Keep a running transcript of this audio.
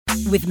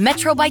With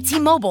Metro by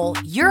T-Mobile,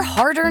 your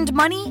hard-earned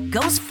money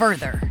goes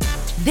further.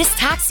 This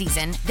tax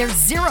season, there's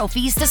 0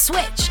 fees to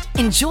switch.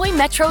 Enjoy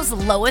Metro's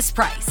lowest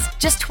price,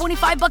 just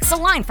 $25 a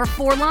line for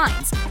 4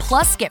 lines.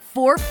 Plus, get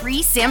 4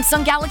 free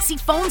Samsung Galaxy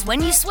phones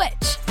when you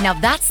switch. Now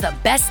that's the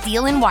best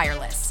deal in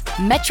wireless.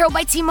 Metro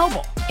by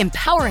T-Mobile,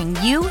 empowering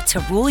you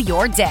to rule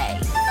your day.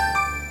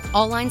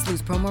 All lines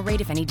lose promo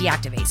rate if any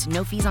deactivates.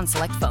 No fees on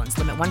select phones.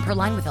 Limit 1 per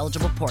line with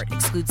eligible port.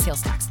 Excludes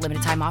sales tax.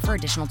 Limited time offer.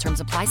 Additional terms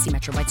apply. See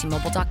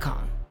metrobytmobile.com.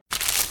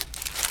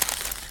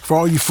 For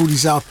all you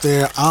foodies out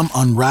there, I'm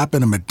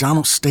unwrapping a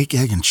McDonald's steak,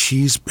 egg, and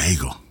cheese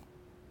bagel.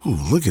 Ooh,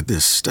 look at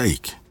this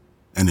steak.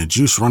 And the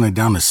juice running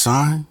down the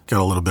side.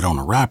 Got a little bit on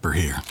the wrapper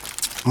here.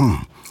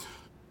 And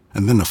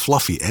then the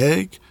fluffy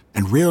egg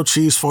and real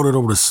cheese folded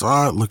over the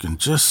side, looking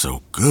just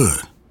so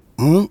good.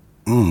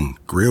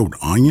 Grilled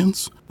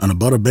onions and a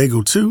butter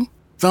bagel too.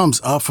 Thumbs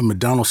up for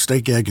McDonald's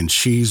steak, egg, and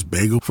cheese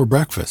bagel for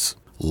breakfast.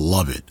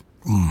 Love it.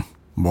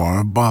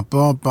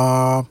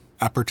 Ba-ba-ba-ba.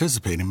 I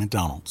participate in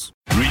McDonald's.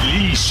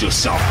 Release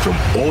yourself from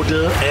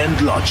order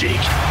and logic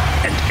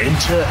and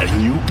enter a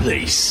new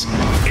place.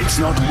 It's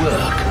not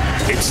work.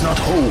 It's not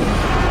home.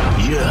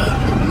 Here,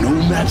 no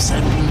maps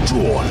have been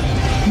drawn.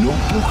 No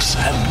books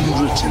have been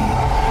written.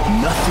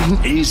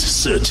 Nothing is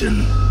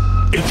certain.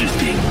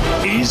 Everything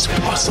is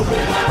possible.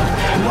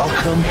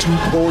 Welcome to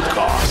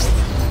Podcast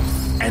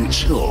and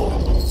Chill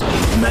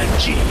with Mac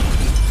G.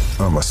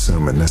 I'm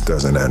assuming this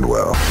doesn't end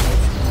well.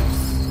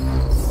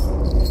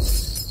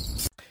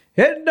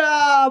 Ladies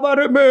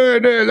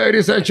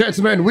and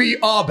gentlemen, we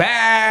are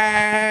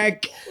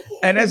back.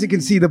 And as you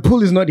can see, the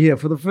pool is not here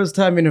for the first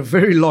time in a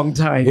very long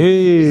time.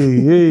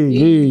 Hey,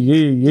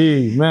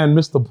 man,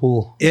 Mr.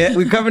 Pool. Yeah,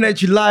 we're coming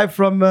at you live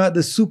from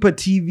the Super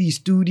TV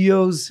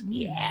studios.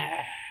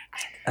 Yeah.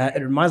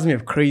 It reminds me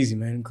of Crazy,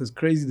 man, because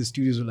Crazy, the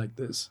studios are like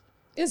this.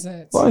 Is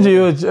it? Why don't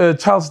you a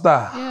child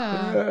star?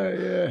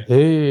 Yeah.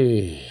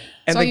 Hey.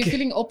 And so are you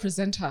feeling all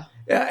presenter?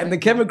 Yeah, and the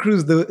camera crew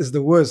is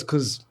the worst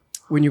because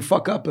when you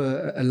fuck up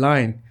a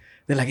line,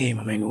 they're like, hey,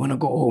 my man, we want to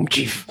go home,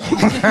 chief.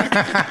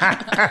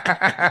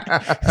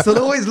 So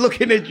they're always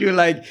looking at you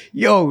like,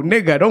 yo,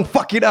 nigga, don't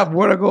fuck it up. We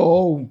want to go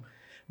home.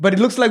 But it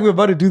looks like we're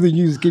about to do the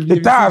news.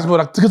 It does, but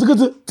like,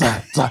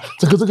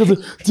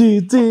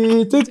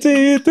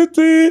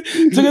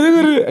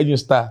 and you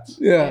start.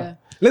 Yeah.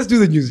 Let's do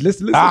the news. Let's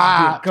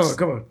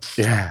come on.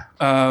 Yeah.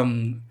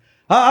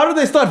 How do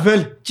they start,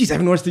 Vel? Jeez, I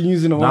haven't watched the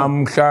news in a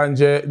while.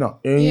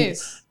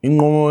 Yes.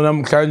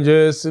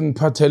 Namhlanje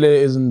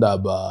siniphathele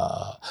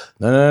izindaba.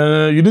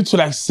 No. You need to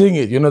like sing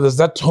it. You know, there's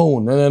that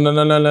tone. No.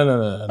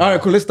 All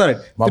right, cool. Let's start it.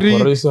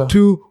 Maphorisa. 3,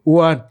 2,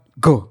 1,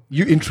 go.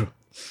 You intro.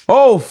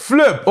 Oh,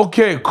 flip.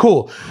 Okay,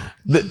 cool.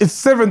 It's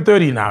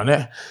 7:30 now,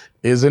 ne?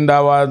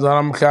 Izindaba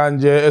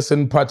zanamhlanje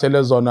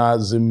esiniphathele zona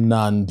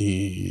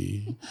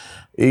zimnandi.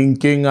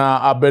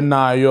 Inkinga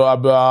abenayo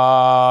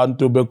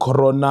abantu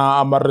be-corona,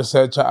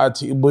 ama-researcher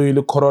athi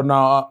ibuyile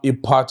corona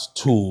i-part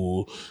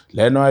 2.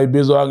 Leno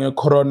ayibizwa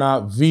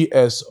nge-corona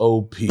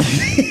VSOP.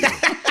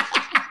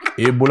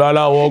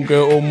 Ibulala wonke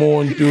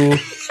umuntu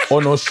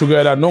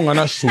onoshukela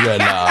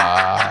nonganashukela.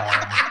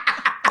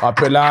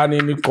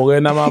 Qaphelani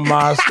nigqokeni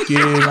ama-maski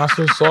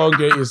ngaso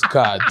sonke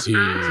isikhathi.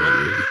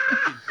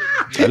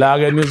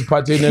 Cela-ke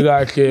niziphatheni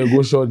kahle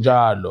kusho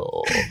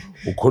njalo.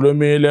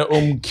 Ukhulumile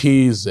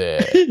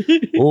umkhize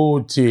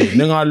uthi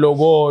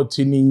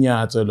ningalokothi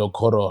ninyathe lo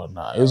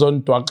corona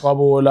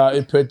izontwaxabula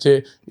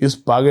iphethe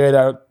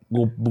isibhakela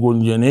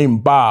kunje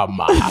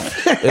neimpama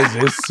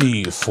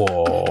ezesifo.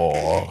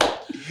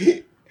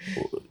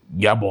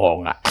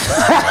 Ngiyabonga.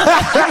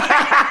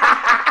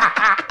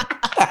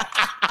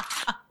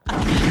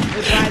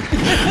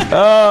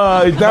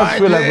 It does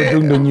feel like we're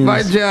doing the news.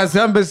 Manje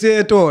asihambe siye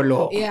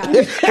etolo. Yeah.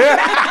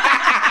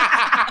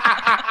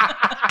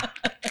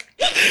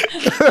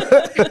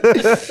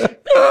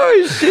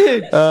 Oh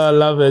shit! I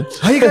love it.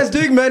 How you guys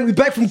doing, man? We're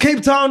back from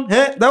Cape Town.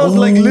 Huh? That was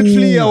like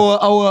literally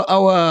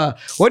our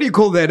what do you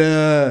call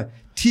that?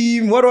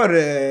 Team. What are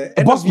the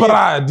Boss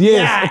Parade?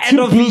 Yes, team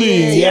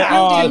building.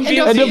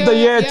 End of the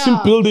year team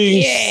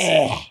building.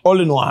 Yeah,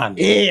 all in one.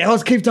 Yeah,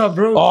 how's Cape Town,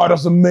 bro? Oh,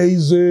 that's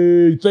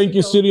amazing. Thank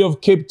you, City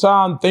of Cape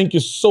Town. Thank you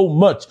so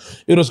much.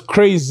 It was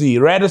crazy.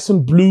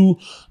 Radisson Blue,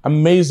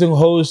 amazing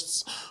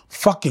hosts.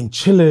 Fucking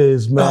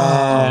chillers,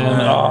 man.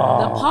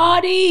 The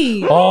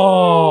party.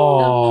 Oh.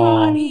 The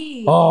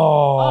party.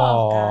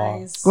 Oh,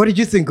 guys. What did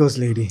you think, Ghost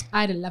Lady?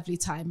 I had a lovely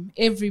time.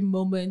 Every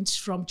moment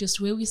from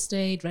just where we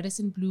stayed,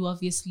 Radisson Blue,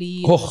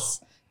 obviously. Oh.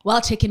 Well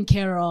taken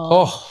care of.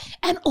 Oh.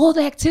 And all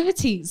the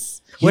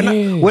activities. When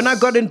I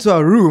got into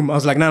our room, I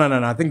was like, no.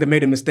 I think they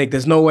made a mistake.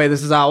 There's no way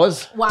this is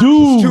ours. Wow.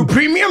 Dude. It's too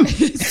premium.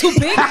 It's too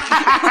big.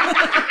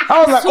 I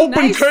was like, So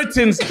open nice.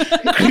 curtains,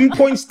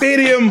 Greenpoint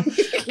Stadium,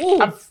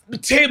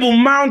 Table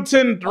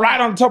Mountain,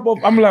 right on top of.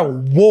 I'm like,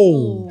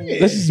 whoa,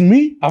 this is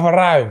me. I've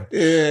arrived.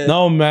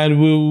 No, man,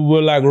 we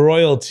were like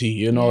royalty.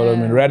 You know what I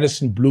mean?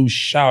 Radisson Blu,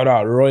 shout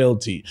out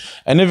royalty,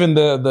 and even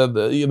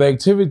the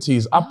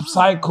activities,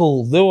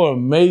 upcycle, they were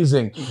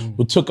amazing.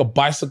 We took a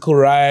bicycle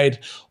ride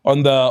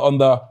on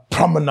the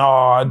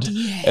promenade,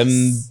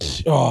 and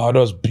it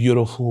was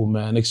beautiful,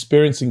 man.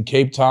 Experiencing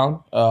Cape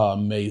Town,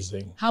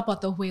 amazing. How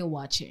about the whale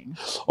watching?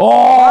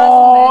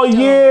 Oh Wasn't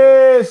that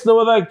dope? yes, they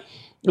were like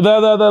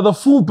the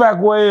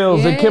fullback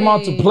whales. They came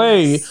out to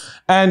play,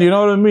 and you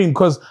know what I mean.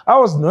 Because I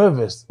was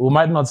nervous, we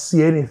might not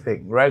see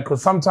anything, right?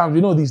 Because sometimes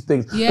you know these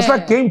things. It's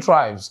like game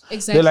drives.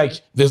 Exactly. They're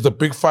like, there's the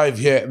big five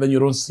here, and then you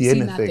don't see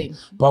anything. nothing.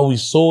 But we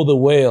saw the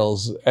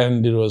whales,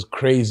 and it was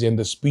crazy. And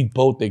the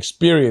speedboat, the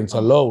experience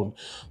alone,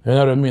 you know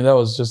what I mean. That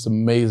was just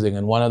amazing.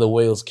 And one of the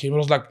whales came. It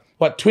was like,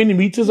 what, 20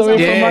 meters away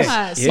from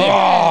us? Yeah.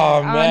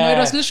 Oh, No, man. it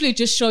was literally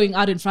just showing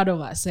out in front of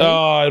us. Eh?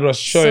 Oh, it was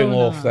showing So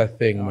off nice. that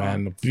thing,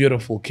 man.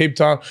 Beautiful. Cape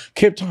Town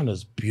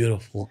is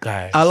beautiful,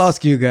 guys. I'll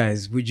ask you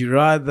guys, would you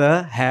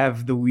rather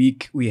have the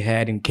week we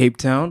had in Cape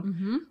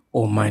Town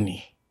or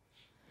money?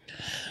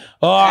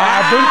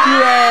 Oh, don't do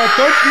that.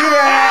 Don't do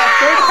that.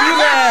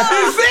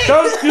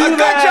 We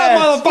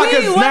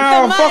want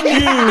Now, the fuck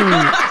money. you.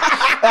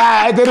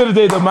 At the end of the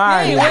day, the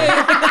money.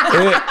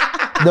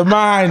 The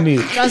money.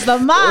 That's the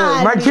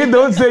man. My kid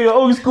don't say your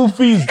own school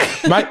fees.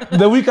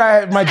 The week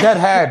my dad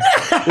had,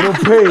 it'll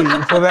pay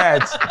for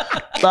that.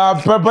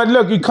 But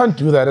look, you can't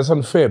do that. It's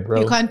unfair,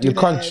 bro. You can't do You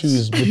can't that.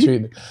 choose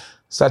between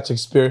such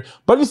experience.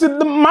 But you see,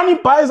 the money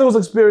buys those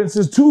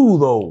experiences too,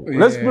 though.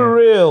 Let's be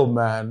real,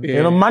 man.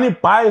 You know, money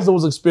buys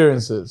those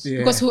experices.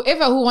 Because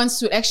whoever who wants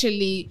to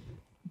actually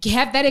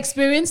have that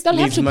experience, they'll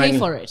have to pay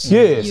for it.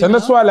 Yes, You and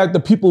that's know? why like the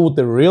people with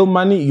the real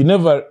money, they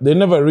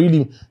never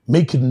really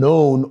make it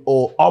known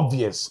or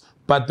obvious,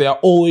 but they're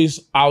always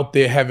out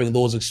there having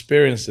those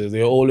experiences.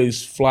 They're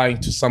always flying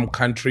to some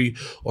country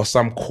or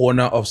some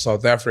corner of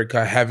South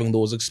Africa having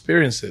those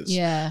experiences.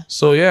 Yeah.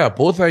 So yeah,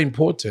 both are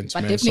important,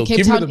 But man. definitely So Cape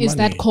give me Town the is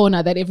money. that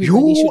corner that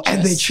everybody should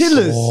And the just-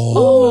 chillers.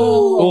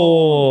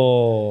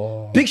 Oh.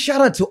 Big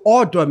shout out to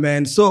Otto,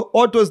 man. So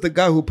Otto's the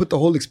guy who put the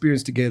whole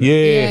experience together.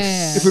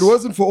 Yes. If it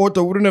wasn't for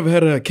Otto, we wouldn't have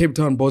had a Cape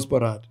Town boss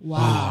parade.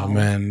 Wow. Oh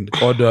man,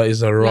 Oda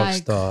is a rock Like,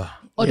 star.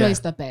 Odo Yeah. is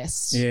the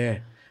best. Yeah.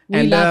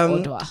 We love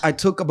Ottawa. I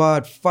took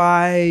about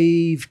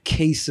 5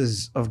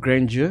 cases of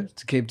grandeur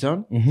to Cape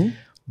Town.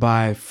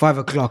 By 5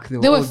 o'clock, they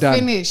were They all were done.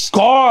 finished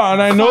God,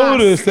 I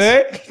noticed,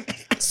 eh?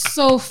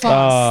 so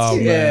fast. Oh,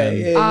 man.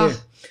 Yeah.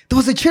 There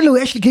was a chiller who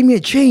actually gave me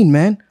a chain,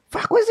 man.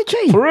 Fuck, where's the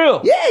chain? For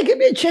real? Yeah, he gave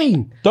me a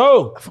chain.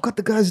 Dope. I forgot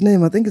the guy's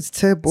name. I think it's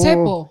Tepo.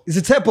 Tepo. Is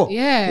it Tepo?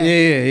 Yeah.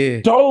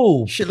 Yeah.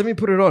 Dope. Shit, let me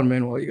put it on,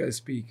 man, while you guys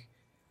speak.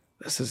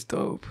 This is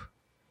dope.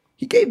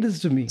 He gave this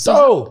to me.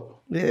 Dope.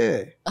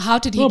 Yeah. How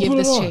did he No, give put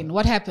it this on. chain?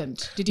 What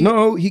happened? Did you?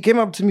 No, he came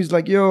up to me. He's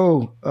like,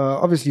 yo,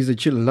 obviously he's a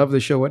chiller, love the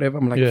show, whatever.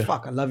 I'm like, Yeah.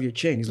 fuck, I love your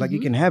chain. He's like, you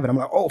can have it. I'm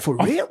like, oh, for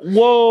real?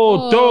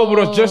 Whoa, dope,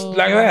 bro. Just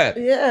like that.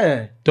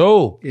 Yeah.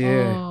 Dope.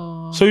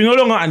 Yeah. So you're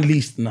no longer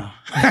unleashed now.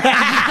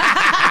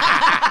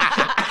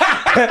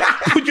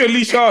 Put your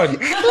leash on.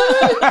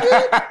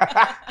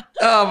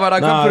 Oh, but I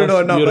can't Nah, put it that's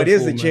on now. But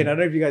here's the beautiful, chain. man. I don't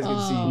know if you guys can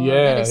see.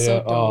 Yeah, that is so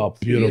yeah. Oh, dope.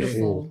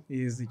 beautiful.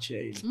 Here's the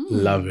chain.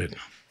 Love it.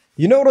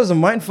 You know what was a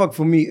mind fuck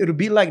for me? It'll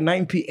be like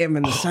 9 p.m.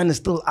 and the sun is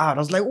still out. I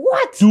was like,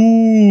 what?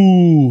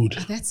 Dude.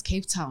 That's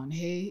Cape Town.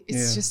 Hey,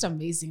 it's just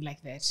amazing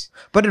like that.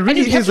 But it And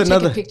really you have is to take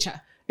another. a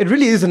picture. It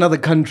really is another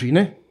country,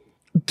 ne?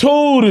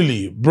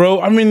 Totally,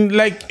 bro. I mean,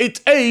 like,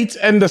 it's 8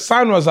 and the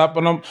sun was up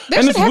and They and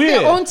should it's have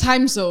weird. their own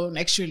time zone,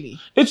 actually.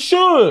 It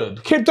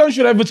should. Cape Town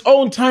should have its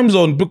own time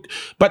zone.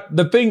 But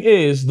the thing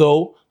is,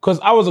 though, because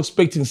I was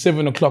expecting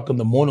 7 o'clock in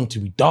the morning to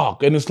be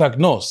dark. And it's like,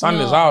 no, sun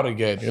is out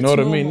again. You know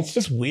what I mean? It's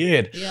just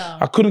weird. Yeah.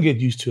 I couldn't get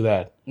used to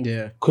that.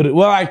 Yeah.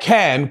 Well, I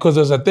can, because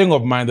there's a thing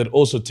of mine that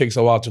also takes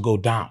a while to go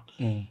down.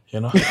 You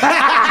know?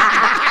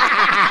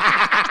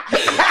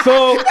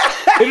 So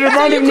it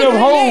reminded me of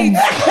home.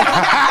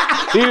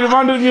 It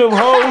reminded me of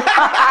home.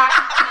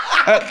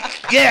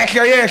 Yes.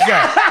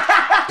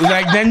 It's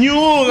like the new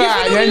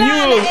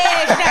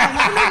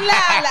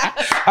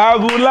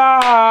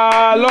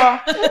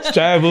Agulala.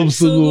 Strive up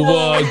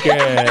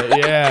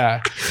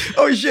yeah.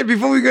 Oh shit,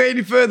 before we go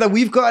any further,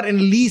 we've got an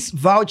lease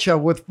voucher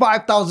worth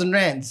 5,000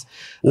 rands.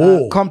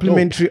 Oh,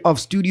 complimentary of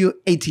Studio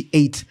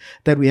 88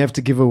 that we have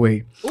to give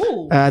away.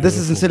 This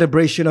is in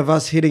celebration of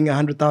us hitting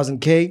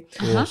 100,000K.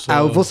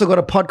 We've also got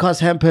a podcast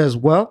hamper as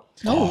well,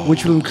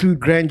 which will include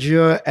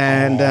grandeur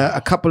and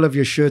a couple of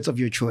your shirts of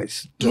your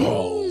choice.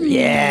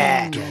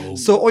 Yeah.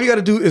 So all you got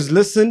to do is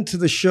listen to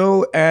the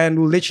show and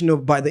we'll let you know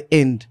by the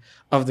end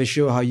of the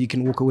show how you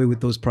can walk away with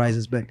those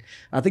prizes back.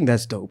 I think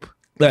that's dope.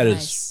 That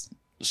Nice.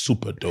 is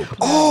super dope.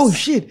 Oh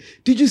shit.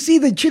 Did you see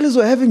the chillers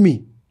were having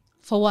me?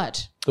 For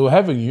what? They were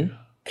having you.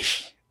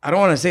 I don't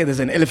want to say there's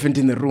an elephant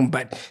in the room,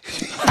 but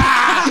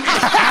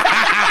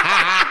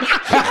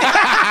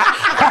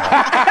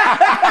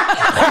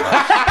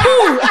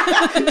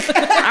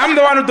I'm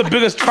the one with the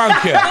biggest trunk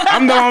here.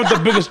 I'm the one with the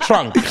biggest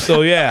trunk.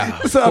 So yeah.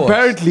 So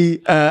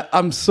apparently,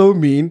 I'm so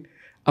mean.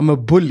 I'm a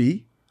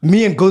bully.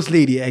 Me and Ghost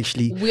Lady,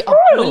 actually. We are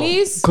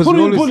bullies? Who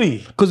do you bully?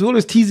 Because we're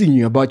always teasing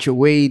you about your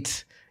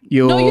weight.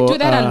 No, you do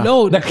that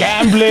alone. The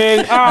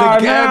gambling.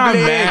 Nah,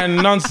 man.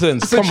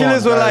 Nonsense. So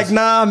chillers were like,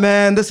 nah,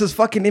 man, this is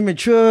fucking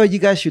immature. You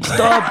guys should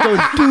stop. Don't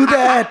do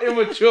that.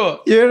 Immature.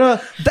 You know?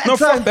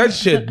 Fuck that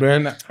shit,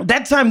 man.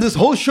 That time, this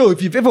whole show,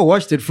 if you've ever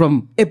watched it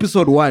from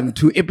episode 1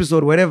 to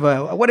episode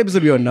whatever, what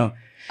episode are you on now?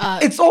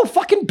 It's all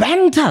fucking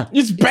banter.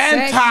 It's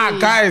banter,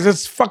 guys.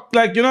 It's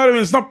like, you know what I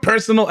mean? It's not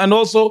personal. And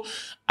also,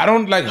 I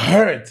don't like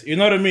hurt, you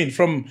know what I mean?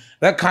 From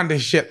that kind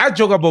of shit. I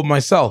joke about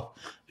myself.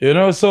 You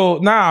know, so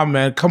nah,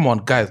 man, come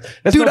on, guys.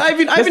 Dude, I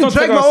even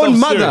dragged my own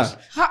mother.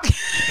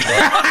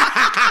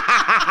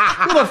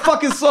 With a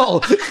fucking soul.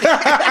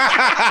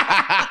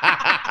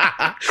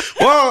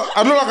 Well,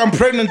 I look like I'm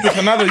pregnant with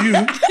another you.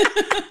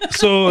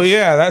 So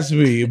yeah, that's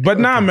me. But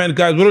nah, man,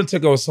 guys, we don't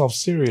take ourselves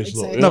serious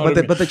Exactly. though. You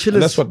know but the chillers.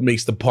 And that's what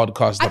makes the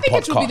podcast the I think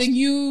podcast. it will be the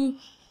new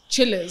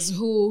chillers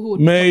who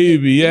would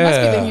Maybe, It must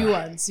be yeah. the new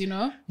ones, you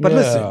know? But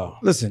Yeah.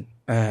 listen.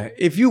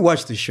 If you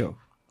watch the show,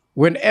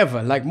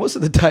 whenever, like most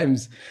of the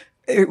times,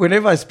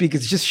 whenever I speak,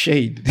 it's just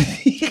shade.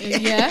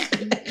 Yeah,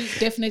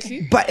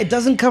 definitely. But it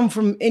doesn't come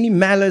from any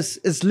malice.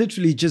 It's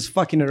literally just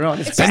fucking around.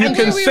 It's And And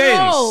you can we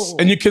sense, roll.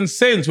 and you can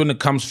sense when it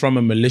comes from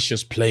a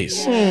malicious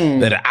place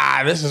that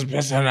this is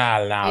personal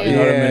now. You know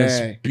what I mean? Yeah.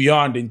 It's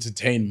beyond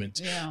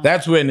entertainment. Yeah.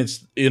 That's when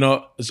it's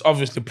it's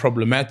obviously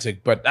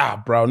problematic. But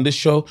bro, on this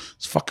show,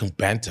 it's fucking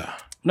banter.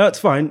 No, it's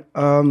fine.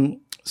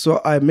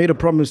 So I made a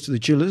promise to the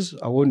chillers.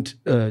 I won't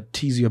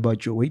tease you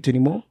about your weight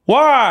anymore.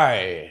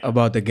 Why?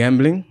 About the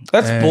gambling.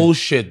 That's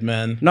bullshit,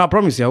 man. No, I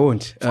promise you, I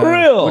won't. For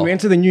real? When we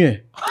enter the new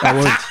year, I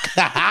won't.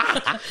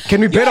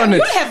 Can we bet on it?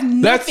 You'll have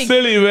nothing. That's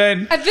silly,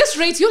 man. At this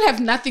rate, you'll have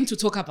nothing to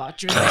talk about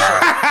during the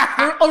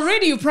show.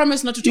 Already you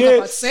promised not to talk Yes.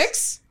 about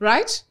sex,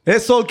 right? Hey,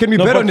 Saul, can we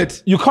No, bet but on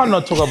it? You can't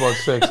talk about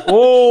sex.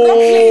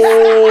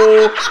 Oh.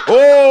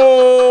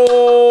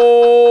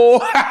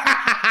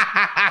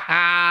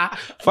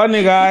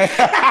 Funny guy.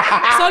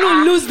 Saul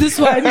will lose this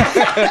one.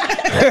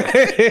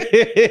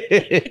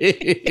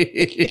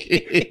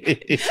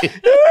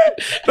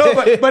 No,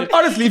 but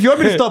honestly, if you want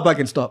me to stop, I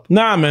can stop.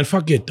 Nah, man,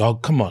 fuck it,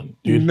 dog. Come on,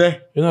 dude. Nah.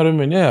 You know what I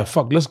mean? Yeah,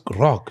 fuck. Let's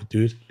rock,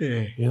 dude.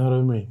 Yeah. You know what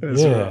I mean?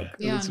 Let's rock.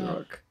 Yeah,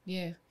 no.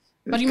 Yeah.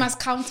 But you must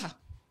counter.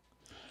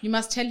 You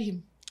must tell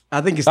him. I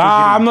think it's still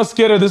I'm not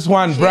scared of this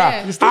one, bruh.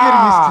 Yeah. You're still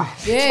getting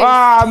used to it.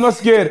 Yes. I'm not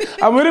scared.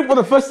 I'm waiting for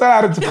the first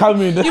Saturday to come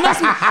in. You must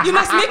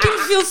make him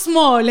feel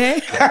small, eh?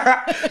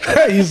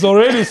 He's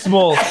already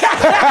small.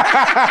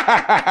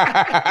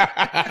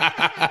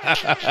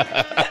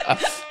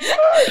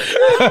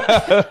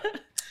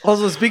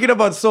 Also, speaking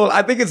about soul,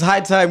 I think it's high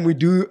time we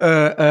do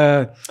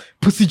a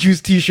Pussy Juice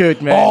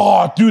t-shirt, man.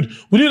 Oh, dude,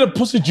 we need a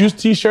Pussy Juice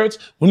t-shirt.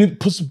 We need a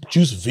Pussy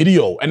Juice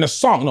video and a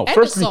song. No, And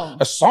firstly,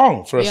 a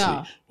song. Firstly,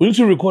 Yeah. we need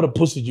to record a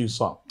Pussy Juice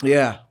song.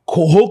 Yeah.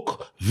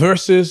 Hook,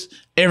 verses,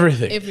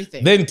 everything.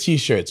 Everything. Then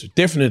t-shirts,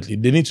 definitely.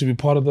 They need to be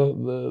part of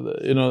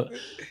the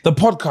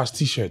podcast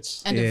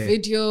t-shirts. And the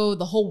video,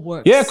 the whole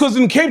works. Yeah, because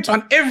in Cape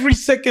Town, every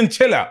second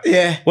chiller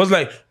was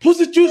like,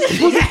 Pussy Juice,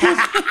 Pussy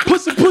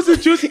Juice, Pussy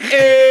Juice.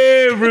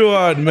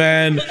 Everyone,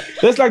 man.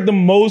 That's like the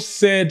most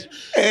said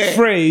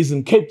phrase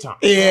in Cape Town.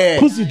 Yeah.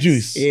 Pussy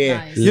Juice. Yeah.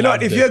 Nice. You know,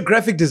 Loved if it. you're a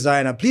graphic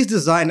designer, please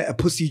design a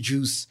Pussy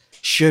Juice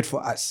shirt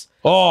for us.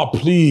 Oh,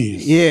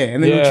 please. Yeah,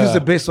 and then we'll Yeah. choose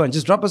the best one.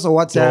 Just drop us a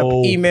WhatsApp,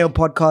 Dope. email,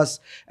 podcast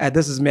at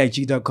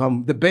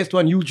thisismag.com. The best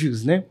one you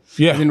choose, ne?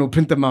 Yeah. And then we'll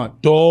print them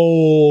out.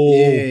 Dope.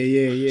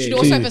 Yeah. Should you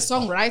also have a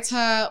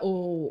songwriter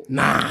or...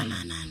 Nah.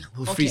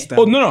 We'll Okay. freestyle.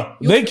 Oh, no.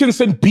 They can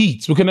send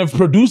beats. We can have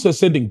producers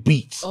sending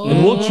beats.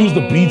 And we'll choose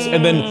the beats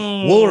and then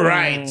we'll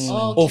write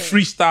or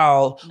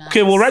freestyle.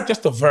 Okay, we'll write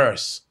just the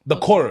verse, the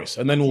chorus,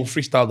 and then we'll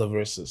freestyle the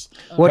verses.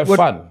 Have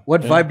fun.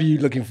 What vibe are you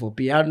looking for?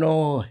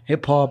 Piano,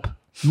 hip hop?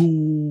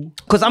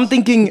 Because I'm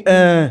thinking,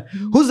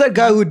 who's that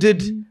guy who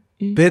did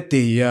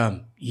Birthday?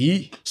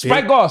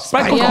 Spike Goss.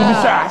 Spike Goss could be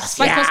fast.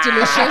 Spike was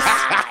delicious.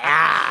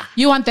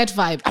 You want that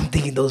vibe? I'm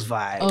thinking those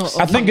vibes. Oh,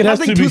 I think it has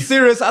Nothing to too be.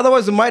 serious,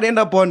 otherwise we might end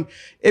up on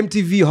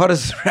MTV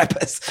Hottest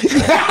Rappers.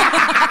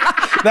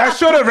 That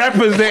show the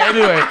rappers there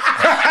anyway.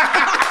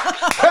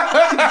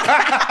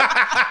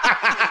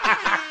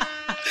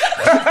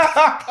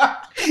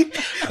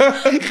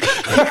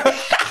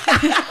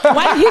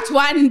 One hit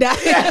wonder.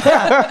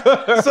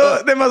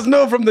 So they must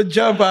know from the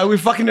jump, we're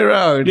fucking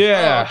around.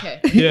 Yeah. Oh, okay.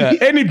 Yeah.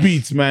 Any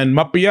beats, man.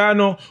 My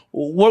piano,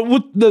 what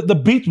would the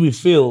beat we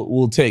feel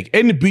will take.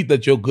 Any beat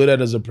that you're good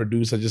at as a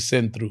producer, just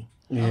send through.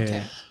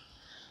 Okay.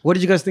 What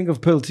did you guys think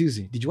of Pearl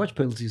Thusi? Did you watch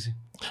Pearl Thusi?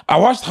 I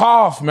watched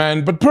half,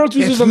 man, but Pearl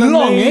Thusi It's is an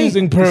long, eh?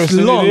 amazing It's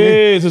person. long, It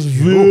eh? is. It's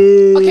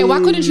very Okay, why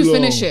couldn't you long.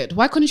 finish it?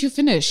 Why couldn't you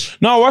finish?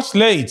 No, I watched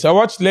late.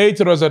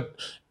 It was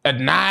at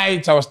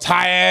night. I was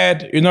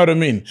tired. You know what I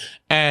mean?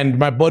 And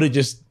my body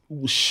just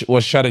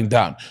was shutting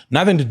down.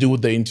 Nothing to do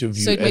with the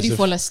interview. So it made as you if-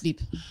 fall asleep.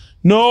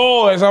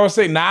 No, as I was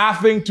saying,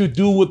 nothing to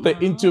do with the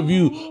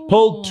interview.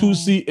 Pearl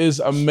Thusi is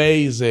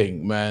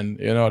amazing, man.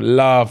 You know,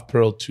 love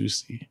Pearl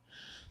Thusi.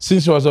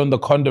 Since she was on the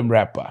Condom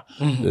Rapper,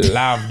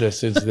 loved her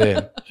since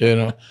then. You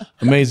know,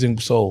 amazing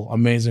soul,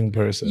 amazing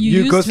person.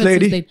 You ghost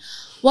lady?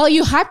 Well,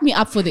 you hyped me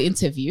up for the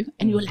interview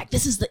and you were like,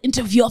 this is the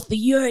interview of the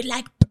year,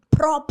 like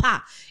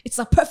proper. It's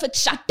a perfect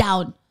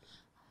shutdown.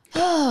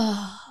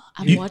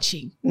 I'm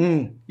watching.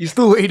 You're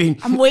still waiting.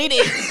 I'm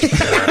waiting.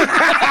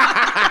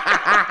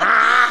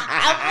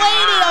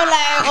 I'm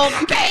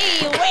like, okay,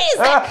 where's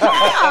that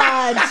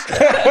card?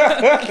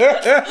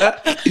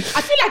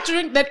 I feel like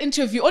during that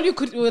interview, all you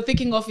were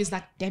thinking of is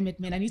like, damn it,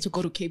 man, I need to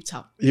go to Cape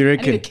Town. You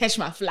reckon? I need to catch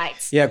my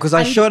flights. Yeah, because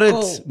I shot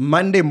it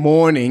Monday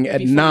morning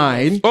at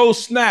 9. Oh,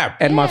 snap.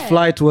 And my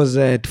flight was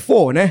at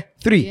 4,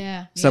 3.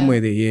 Yeah, Somewhere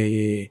there,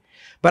 yeah.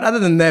 But other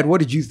than that, what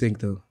did you think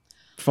though?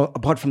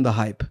 Apart from the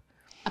hype?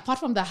 Apart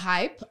from the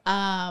hype,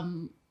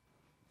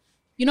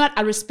 you know what?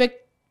 I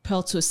respect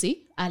Pearl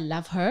Thusi. I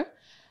love her.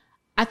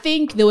 I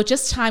think there were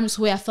just times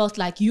where I felt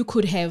like you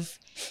could have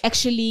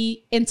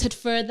actually entered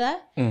further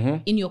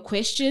in your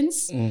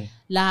questions.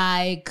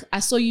 Like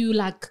I saw you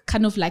like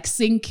kind of like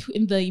sink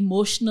in the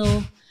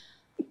emotional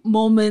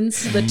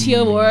moments, the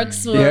tear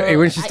works. Yeah,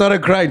 when she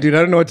started crying, dude, I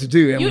don't know what to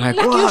do. I'm like,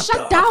 you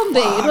shut down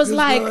there. It was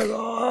like,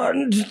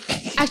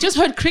 I just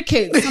heard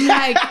crickets. I'm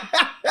like,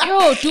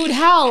 yo, dude,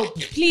 help,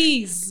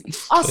 please.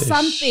 Or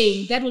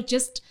something that would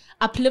just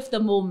uplift the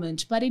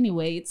moment. But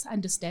anyway, it's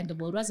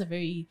understandable. It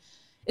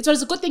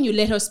was a good thing you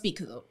let her speak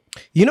though.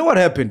 You know what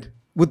happened?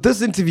 With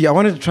this interview, I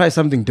wanted to try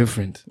something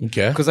different.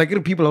 Okay. Because I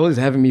get people always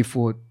having me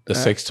for the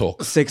sex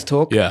talk. Sex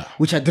talk. Yeah.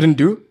 Which I didn't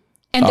do.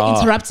 And the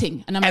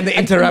interrupting. And the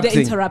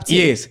interrupting.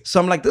 Yes. So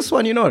I'm like, this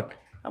one, you know what?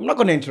 I'm not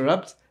going to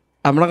interrupt.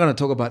 I'm not going to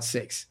talk about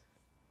sex.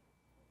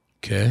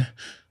 Okay.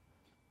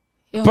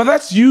 Yeah. But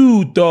that's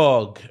you,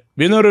 dog.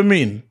 You know what I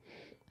mean?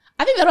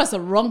 I think that was the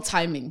wrong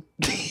timing.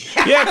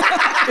 Yeah,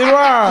 it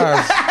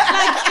was.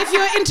 Like, if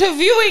you're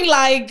interviewing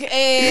like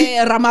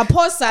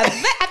Ramaphosa,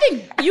 I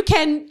think you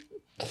can.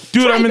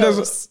 Dude, I mean,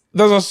 there's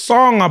a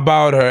song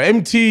about her.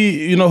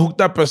 MT, you know,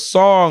 hooked up a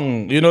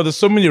song. You know, there's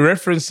so many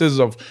references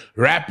of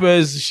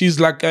rappers. She's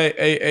like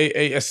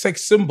a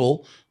sex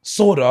symbol,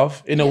 sort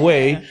of, in a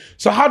way.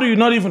 So how do you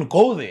not even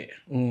go there?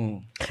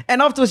 And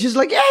afterwards, she's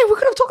like, yeah, we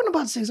could have talking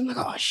about sex. I'm like,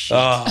 oh, shit.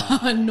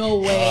 No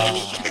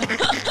way.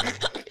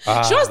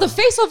 She was the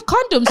face of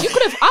condoms. You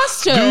could have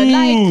asked her, Dude.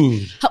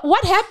 like,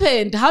 what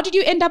happened? How did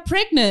you end up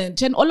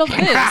pregnant? And all of this.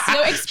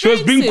 Your experiences. She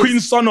was being Queen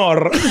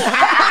Sonor.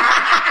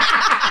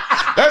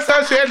 That's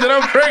how she ended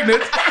up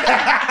pregnant.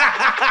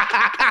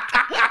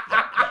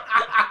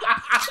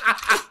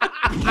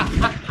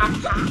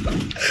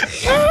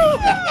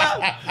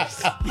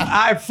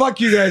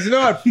 Fuck you guys. You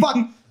know what? Fuck.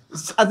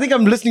 I think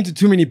I'm listening to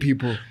too many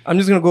people. I'm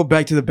just gonna go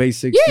back to the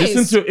basics. Yes.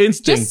 Listen to your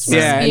instincts,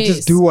 man. And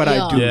just do what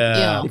I do.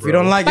 Yeah, if you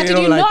don't like but it, you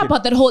did don't you know like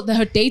about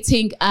her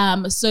dating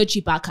Serge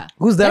Ibaka?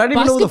 Who's that? I didn't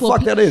even know who the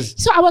fuck that is.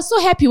 So I was so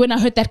happy when I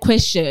heard that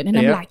question, and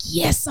I'm like,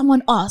 yes,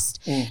 someone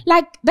asked.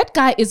 Like that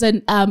guy is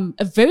a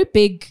very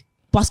big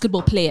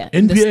basketball player.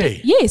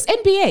 NBA. Yes,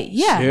 NBA.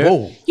 Yeah.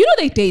 Whoa. You know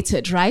they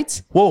dated, right?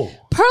 Whoa.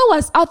 Pearl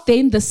was out there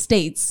in the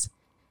States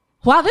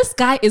while this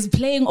guy is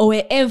playing or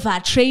wherever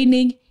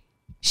training.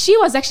 She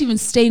was actually even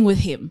staying with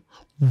him.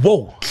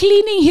 Whoa.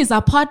 Cleaning his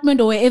apartment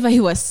or wherever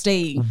he was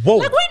staying. Whoa.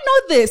 Like, we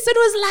know this. It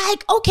was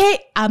like, okay,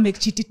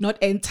 she did not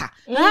enter.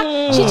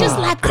 Huh? She just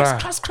like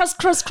cross.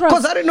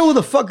 Because I didn't know who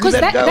the fuck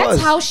that guy was.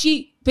 That's how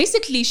she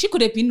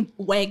could have been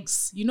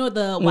wags. You know,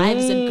 the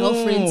wives and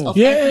girlfriends of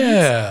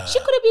athletes. She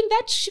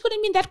could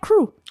have been that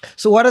crew.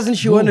 So why doesn't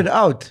she want it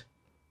out?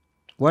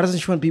 Why doesn't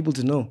she want people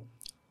to know?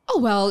 Oh,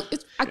 well,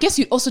 I guess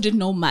you also didn't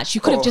know much.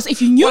 You could have just, if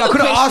you knew I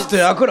could have asked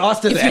her. I could have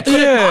asked her that.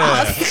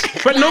 Yeah.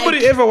 But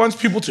nobody ever wants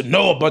people to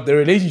know about their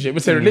relationship.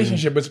 It's a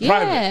relationship. It's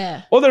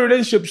private. All the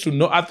relationships to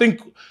know. I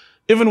think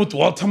even with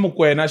Walter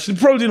Mokwe, she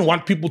probably didn't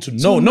want people to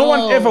know. No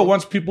one ever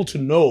wants people to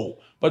know.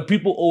 But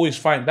people always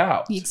find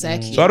out.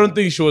 Exactly. So I don't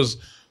think she was...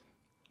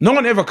 No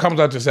one ever comes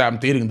out to say, I'm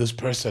dating this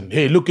person.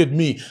 Hey, look at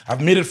me.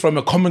 I've made it from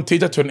a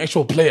commentator to an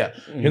actual player.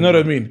 You know what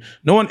I mean?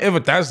 No one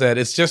ever does that.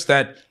 It's just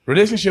that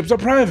relationships are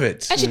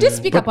private. And she did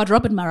speak about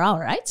Robert Morale,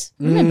 right?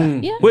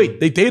 Remember? Yeah. Wait,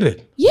 they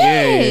dated?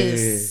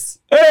 Yes.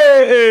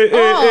 Hey.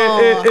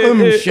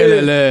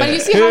 But you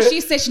see how she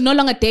said she no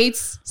longer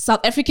dates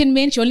South African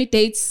men. She only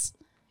dates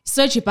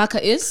Serge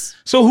Ibaka is.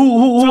 So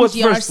who was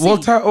DRC. first?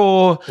 Walter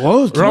or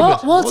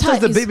Robert? Walter's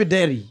the baby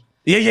daddy.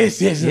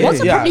 Yes.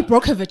 Walter probably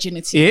broke her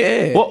virginity.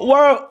 Yeah.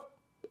 Well,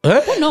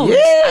 who knows?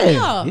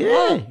 Yeah.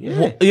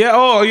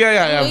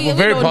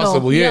 Very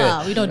possible. Know.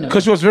 Yeah, we don't know.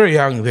 Because she was very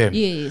young then.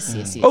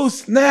 Yes. Oh,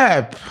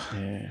 snap.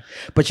 Yeah.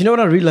 But you know what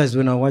I realized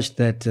when I watched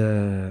that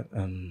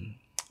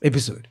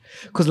episode?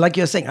 Because like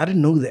you're saying, I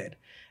didn't know that.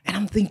 And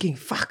I'm thinking,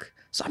 fuck.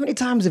 So how many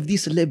times have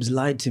these celebs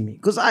lied to me?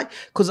 Because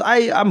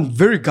I'm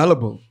very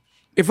gullible.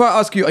 If I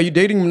ask you, are you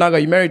dating Mnaga, are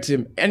you married to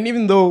him? And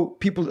even though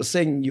people are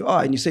saying you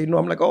are, and you say no,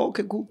 I'm like, oh,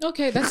 okay, cool.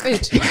 Okay, that's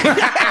it. You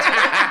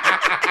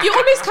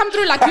always come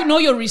through like you know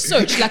your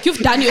research, like you've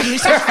done your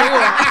research for you.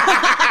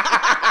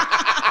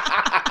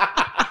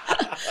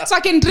 So I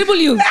fucking dribble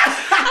you.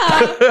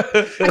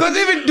 Because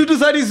even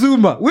Dudusani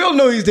Zuma, we all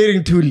know he's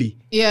dating Thuli.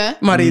 Yeah.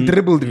 But he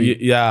dribbled me.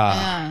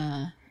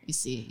 Yeah. You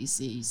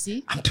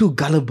see. I'm too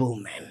gullible,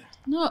 man.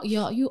 No,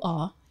 you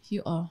are.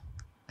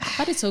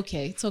 But it's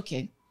okay. It's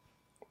okay.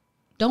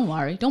 Don't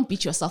worry. Don't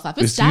beat yourself up.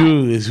 It's done.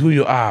 You. It's who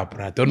you are,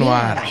 bruh. Don't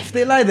worry. If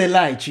they lie, they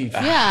lie, chief.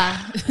 Yeah.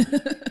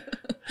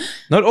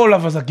 Not all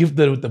of us are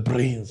gifted with the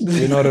brains.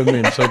 You know what I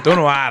mean? So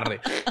don't worry.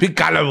 Be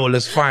gullible.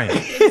 It's fine.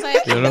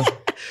 Exactly. You know?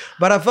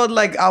 But I felt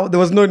like there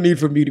was no need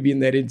for me to be in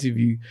that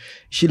interview.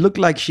 She looked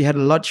like she had a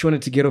lot she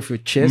wanted to get off her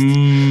chest.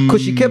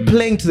 Because she kept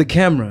playing to the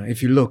camera,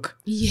 if you look.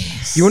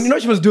 Yes. You know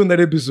what she was doing that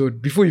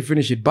episode? Before you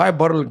finish it, buy a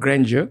bottle of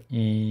Grandeur.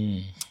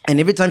 And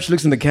every time she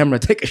looks in the camera,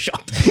 take a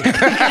shot.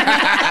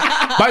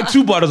 Buy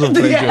 2 bottles of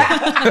Grandeur.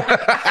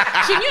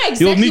 She knew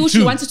exactly who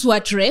she wanted to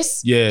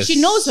address. Yes. She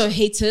knows her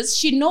haters.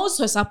 She knows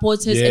her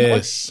supporters.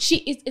 Yes.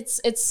 And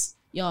it's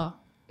yeah.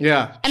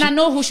 Yeah. And I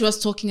know who she was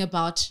talking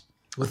about.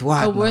 With what?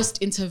 Her now?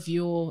 worst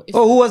interview.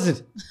 Who was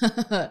it?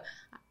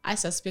 I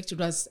suspect it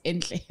was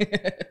Entle.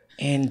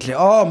 Entle.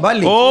 Oh,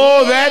 Mbali.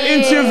 Oh, that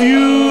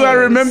interview. I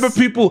remember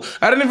people.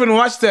 I didn't even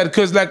watch that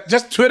because like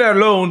just Twitter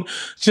alone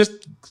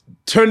just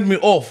turned me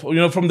off,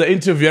 from the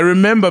interview. I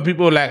remember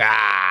people were like,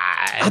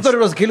 I thought it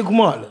was Kelly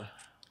Kumalo.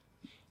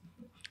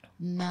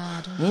 Nah,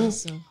 I don't think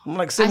so. I'm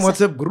like, same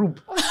WhatsApp group.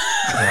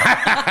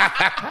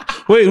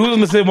 Wait, who's in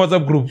the same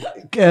WhatsApp group?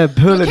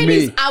 Pearl and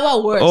Kelly's me.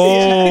 our worst.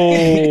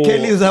 Oh.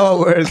 Kelly's our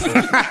worst.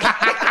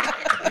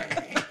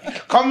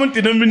 Common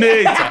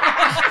denominator.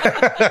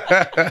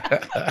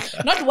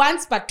 Not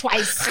once, but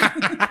twice.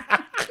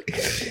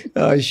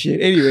 Oh, shit.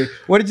 Anyway,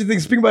 what did you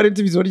think? Speaking about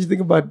interviews, what did you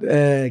think about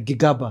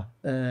Gigaba?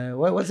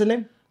 What's her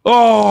name?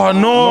 Oh,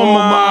 no,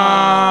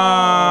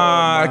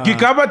 man.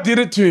 Gigaba did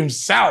it to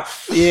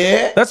himself.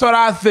 Yeah. That's what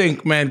I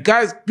think, man.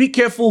 Guys, be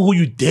careful who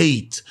you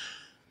date.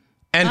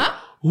 And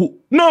who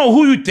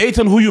you date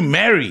and who you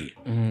marry.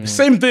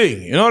 Same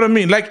thing. You know what I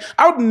mean? Like,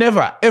 I would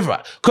never,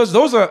 ever, because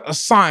those are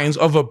signs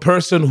of a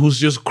person who's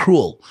just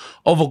cruel,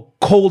 of a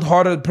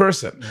cold-hearted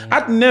person.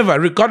 I'd never,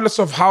 regardless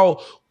of how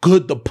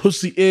good the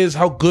pussy is,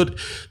 how good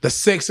the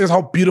sex is,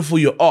 how beautiful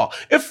you are.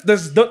 If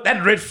there's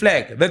that red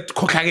flag,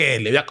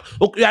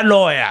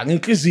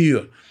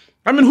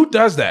 I mean, who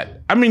does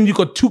that? I mean, you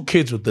got 2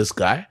 kids with this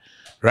guy,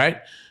 right?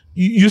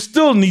 You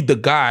still need the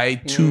guy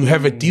to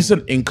have a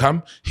decent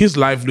income, his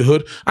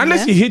livelihood.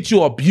 Unless he hit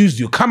you or abused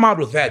you, come out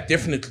with that,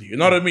 definitely. You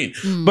know what I mean?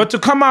 But to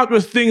come out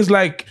with things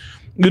like,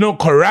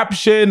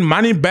 corruption,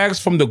 money bags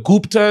from the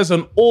Guptas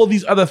and all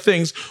these other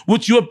things,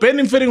 which you are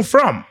benefiting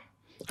from.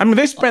 I mean,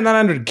 they spent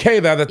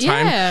 900K the other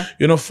time,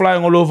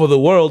 flying all over the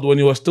world when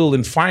you were still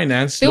in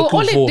finance. They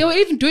were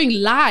even doing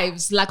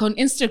lives like on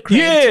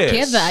Instagram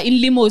together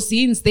in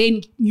limousines there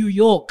in New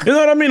York. You know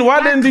what I mean?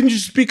 Why then didn't you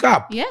speak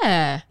up?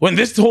 Yeah. When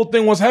this whole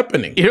thing was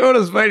happening. You know what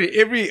was funny?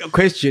 Every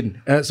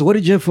question. So what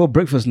did you have for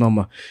breakfast,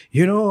 Noma?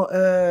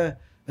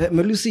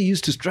 Malusi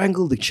used to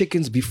strangle the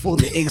chickens before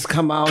the eggs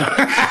come out. Well,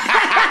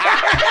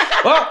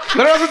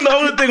 that wasn't the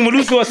only thing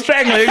Malusi was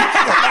strangling.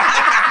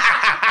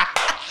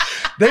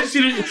 Then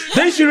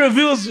she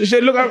reveals,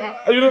 look,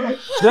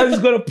 that he's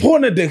got a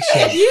porn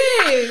addiction.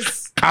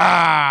 Yes.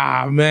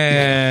 Ah,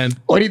 man.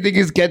 What do you think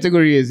his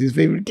category is? His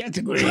favorite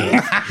category?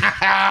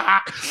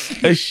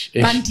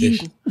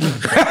 Bandingo.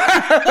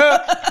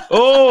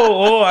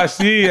 Oh, I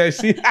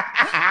see.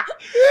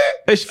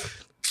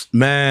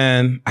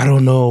 Man, I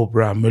don't know,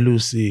 bruh.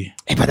 Malusi.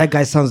 Hey, but that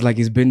guy sounds like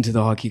he's been to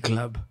the hockey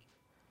club.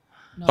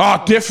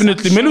 No,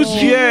 definitely.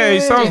 Malusi, he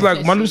sounds like,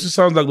 Malusi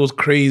sounds like those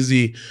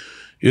crazy,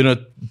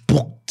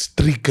 booked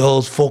 3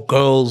 girls, 4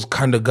 girls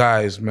kind of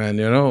guys, man,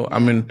 I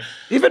mean.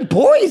 Even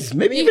boys,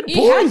 maybe even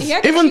boys. He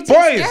had even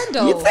boys.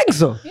 scandal. You think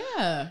so?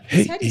 Yeah.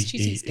 He's had his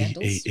cheating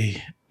scandals.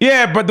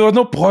 Yeah, but there was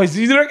no boys.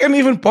 You reckon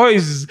even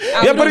boys?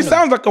 Yeah, but it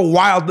sounds like a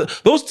wild.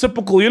 Those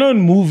typical,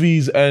 in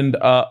movies and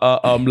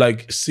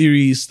like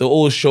series, they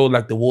all show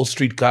like the Wall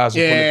Street guys, or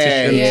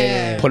politicians.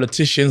 Yeah.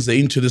 Politicians, they're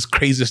into this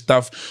crazy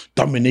stuff,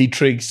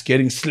 dominatrix,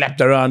 getting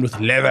slapped around with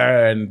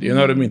leather, and you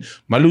know what I mean.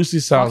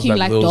 Malusi sounds Barking like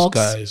like those dogs.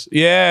 guys.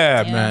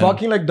 Yeah, man.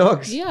 Barking like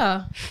dogs.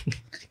 Yeah.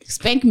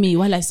 Spank me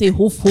while I say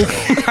hoof hoof.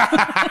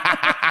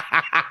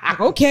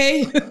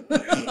 Okay.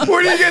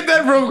 Where do you get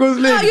that from,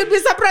 Gosling? You'd be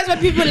surprised what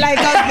people like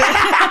out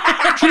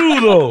there.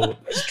 True though,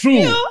 it's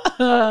true.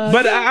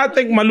 But I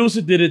think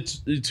Malusi did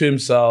it to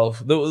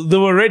himself. There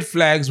were red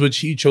flags which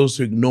he chose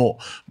to ignore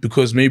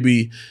because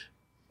maybe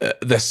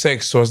the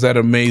sex was that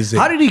amazing.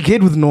 How did he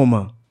get with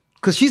Norma?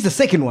 Because she's the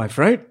second wife,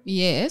 right?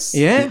 Yes.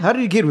 Yeah? How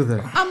did he get with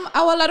her?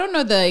 Well, I don't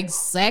know the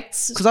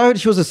exact. Because I heard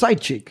she was a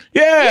side chick.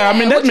 Yeah, I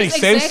mean, that which makes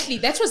is sense. Exactly.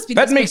 That's what's been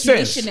That the makes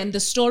speculation sense. and the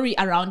story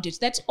around it.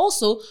 That's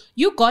also,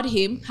 you got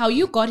him, how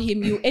you got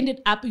him, you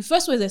ended up, you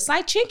first was a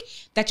side chick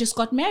that just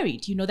got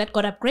married, that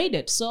got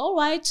upgraded. So, all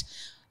right,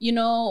 you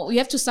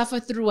have to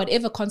suffer through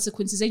whatever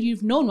consequences, and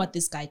you've known what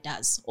this guy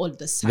does all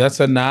this time.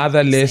 That's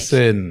another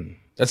lesson.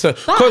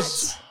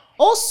 But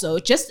also,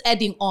 just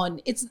adding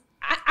on,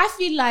 I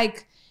feel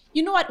like,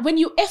 you know what, when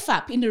you F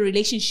up in a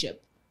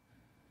relationship,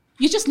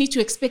 you just need to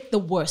expect the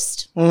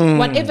worst,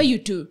 whatever you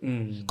do.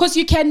 Because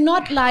you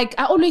cannot, like,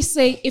 I always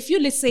say, if you,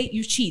 let's say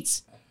you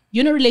cheat,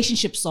 you're in a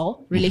relationship,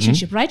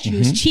 right?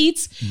 You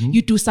cheat,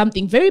 you do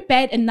something very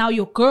bad, and now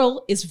your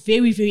girl is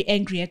very, very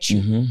angry at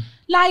you.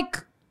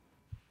 Like,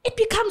 it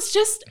becomes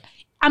just,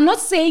 I'm not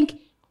saying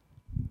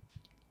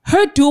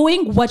her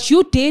doing what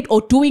you did or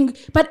doing,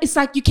 but it's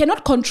like you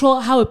cannot control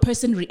how a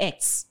person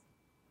reacts.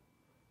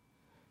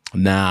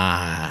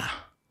 Nah.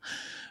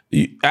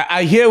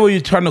 I hear where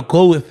you're trying to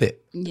go with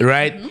it,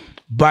 right?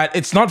 But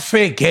it's not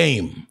fair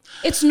game.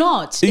 It's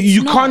not.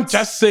 You can't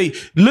just say,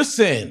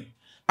 listen,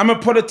 I'm a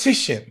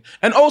politician.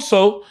 And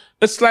also,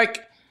 it's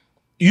like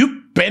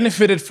you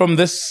benefited from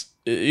this,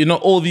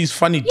 all these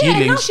funny dealings.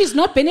 Yeah, now she's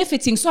not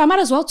benefiting, so I might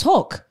as well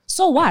talk.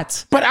 So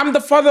what? But I'm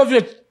the father of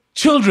your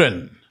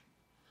children.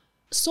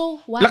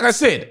 So what? Like I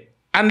said,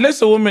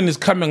 unless a woman is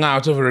coming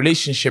out of a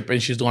relationship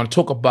and she's going to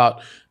talk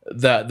about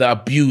the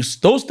abuse,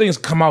 those things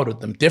come out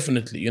of them,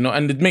 definitely,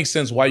 and it makes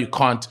sense why you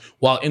can't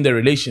while in the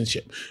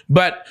relationship.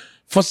 But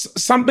for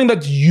something that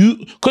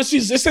because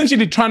she's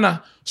essentially trying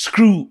to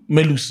screw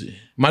Malusi.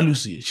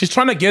 She's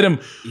trying to get him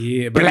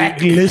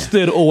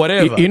blacklisted or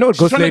whatever. You know what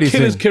Ghost Lady's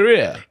saying? His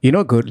career. You know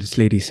what Ghost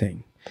Lady's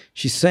saying?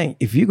 She's saying,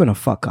 if you're going to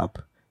fuck up,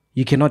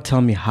 you cannot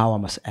tell me how I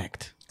must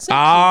act. Exactly.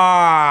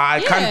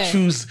 I can't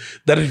choose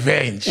the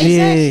revenge.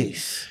 Exactly.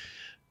 Yes.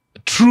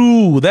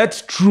 True,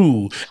 that's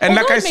true. And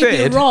Although like I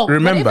said,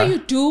 remember, whatever you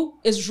do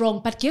is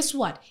wrong. But guess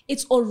what?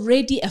 It's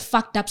already a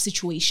fucked up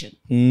situation.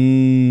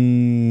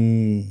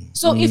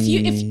 So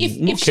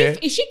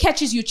if she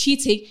catches you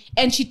cheating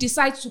and she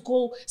decides to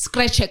go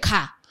scratch her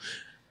car,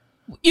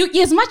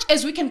 as much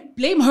as we can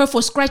blame her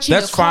for scratching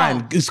that's the car,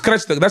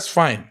 fine. That's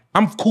fine.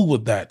 I'm cool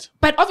with that.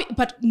 But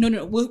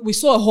no, we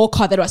saw a whole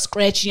car that was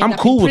scratching. I'm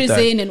cool with that.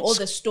 Prison and all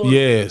the stories.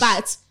 Yes.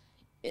 But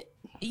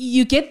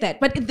you get that.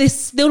 But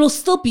there will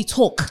still be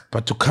talk.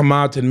 But to come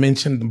out and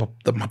mention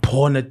my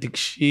porn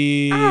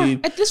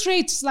addiction. At this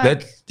rate, it's like...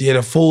 That he had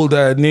a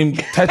folder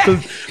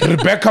titled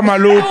Rebecca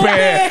Malupe.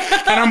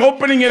 And I'm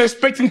opening it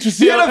expecting to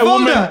see a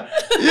woman.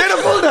 You had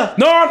a folder?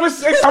 No, I'm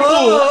just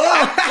example.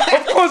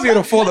 Of course he had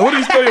a folder. What do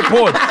you store your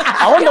porn?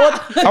 I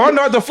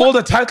wonder what the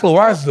folder title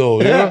was though.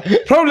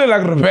 Probably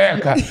like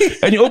Rebecca.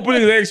 And you're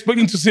opening it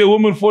expecting to see a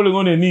woman falling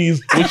on her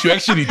knees, which you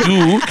actually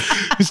do.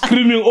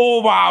 Screaming,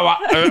 oh,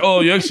 Baba. Oh,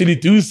 you actually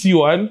do see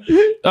one.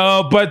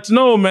 But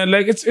no, man,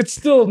 like it's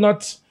still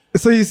not...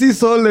 So you see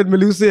Saul and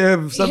Malusi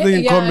have something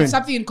in common.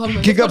 Something in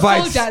common.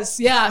 Gigabytes. Does,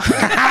 yeah.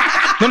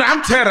 No,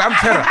 I'm terror.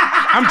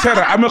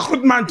 I'm a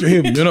good man to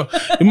him,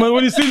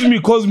 When he sees me,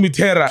 he calls me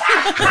terror.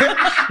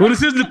 When he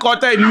sees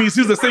Likota in me, he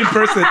sees the same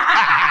person.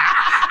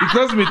 He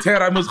calls me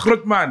terror. I'm a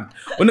good man.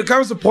 When it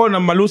comes to porn,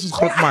 I'm Malusi's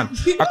good man.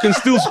 I can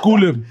still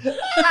school him.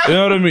 You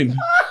know what I mean?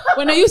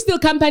 When are you still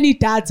company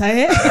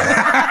data,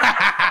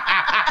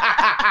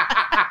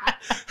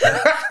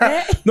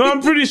 No,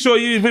 I'm pretty sure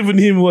even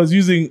him was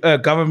using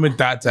government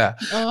data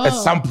at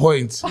some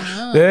point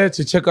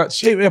to check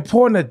out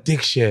porn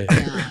addiction.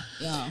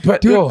 Yeah.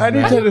 But dude, I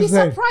need to I'd be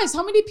surprised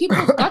how many people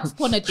have got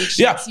porn addictions.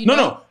 Yeah,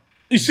 no.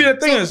 You see, the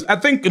thing is, I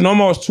think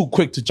Noma was too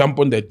quick to jump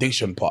on the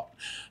addiction part.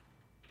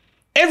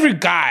 Every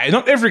guy,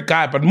 not every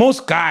guy, but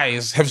most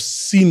guys have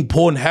seen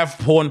porn, have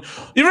porn.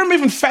 You remember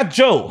even Fat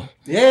Joe?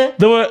 Yeah.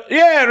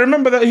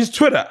 Remember that his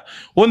Twitter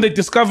when they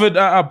discovered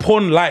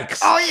porn likes.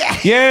 Oh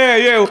yeah.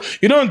 Yeah.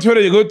 On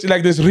Twitter you go to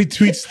like there's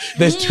retweets,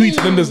 there's tweets,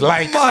 then there's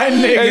likes. My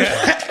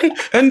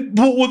nigga. And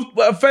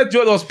with Fat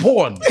Joe there was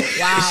porn.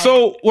 Wow.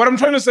 So what I'm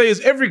trying to say is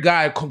every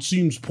guy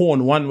consumes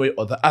porn one way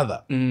or the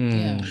other.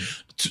 Yeah.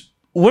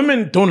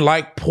 Women don't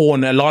like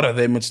porn, a lot of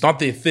them. It's not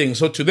their thing.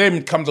 So to them,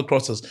 it comes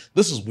across as,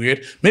 this is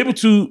weird. Maybe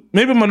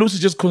Malusi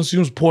just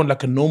consumes porn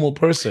like a normal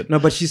person. No,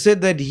 but she said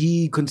that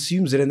he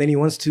consumes it and then he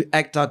wants to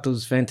act out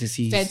those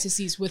fantasies.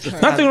 Fantasies with her.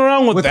 Nothing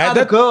wrong with that.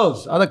 Other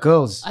girls. Other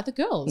girls.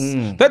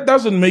 That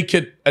doesn't make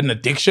it an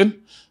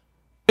addiction.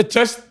 It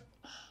just,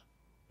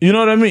 you know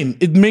what I mean?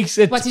 It makes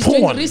it But he's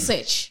porn. doing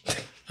research.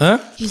 Huh?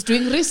 He's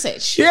doing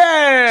research.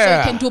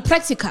 Yeah. So he can do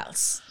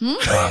practicals.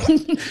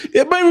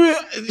 Yeah,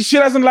 maybe she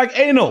doesn't like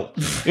anal.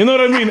 You know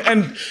what I mean?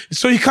 And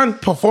so he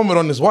can't perform it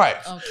on his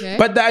wife. Okay.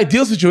 But the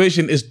ideal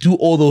situation is do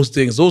all those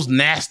things, those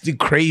nasty,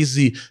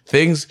 crazy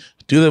things,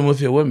 do them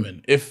with your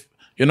women, if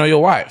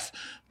your wife.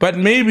 But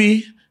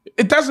maybe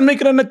it doesn't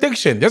make it an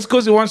addiction. Just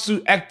because he wants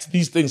to act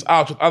these things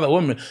out with other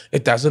women,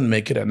 it doesn't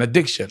make it an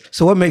addiction.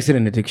 So what makes it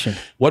an addiction?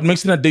 What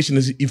makes it an addiction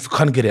is if you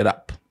can't get it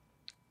up.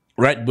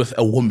 Right, with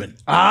a woman.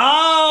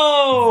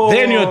 Oh!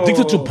 Then you're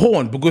addicted to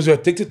porn because you're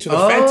addicted to the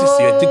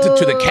fantasy, you're addicted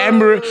to the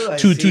camera,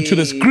 to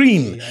the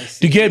screen.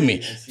 Do you get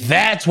me?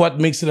 That's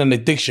what makes it an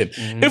addiction.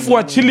 If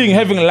we're chilling,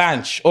 having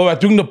lunch, or we're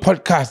doing the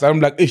podcast,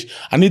 I'm like,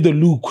 I need the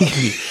loo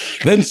quickly.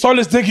 Then Sol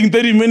is taking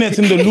 30 minutes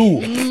in the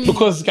loo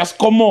because it's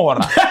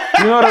Gomorrah.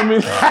 You know what I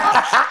mean?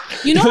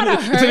 You know what I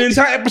heard? It's an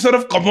entire episode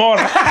of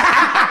Gomorrah.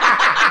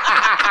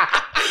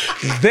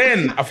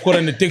 Then I've got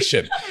an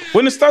addiction.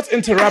 When it starts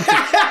interrupting.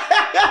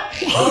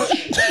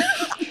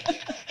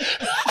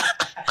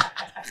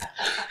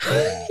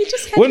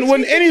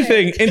 When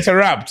anything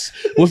interrupts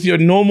with your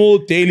normal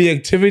daily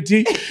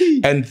activity,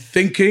 and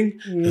thinking,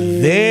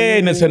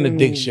 then it's an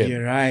addiction.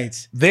 You're right.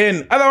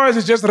 Then otherwise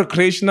it's just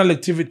recreational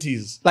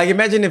activities. Like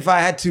imagine if I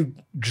had to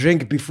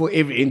drink before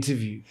every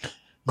interview.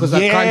 Because I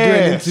can't do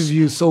an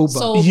interview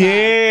sober.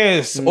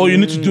 Yes. Or you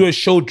need to do a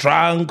show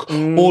drunk.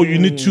 Or you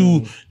need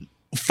to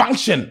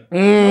function.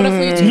 In order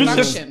for you to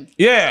function.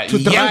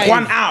 Yank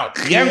one out.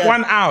 Yank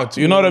one out.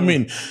 You know what I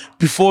mean?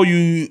 Before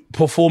you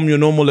perform your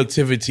normal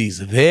activities.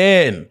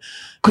 Then.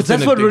 Because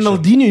that's what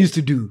Ronaldinho used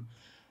to do.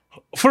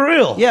 For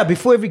real? Yeah,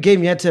 before every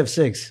game you had to have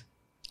sex.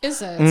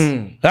 Is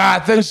it?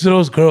 Thanks to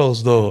those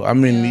girls though. I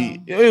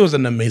mean, he was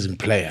an amazing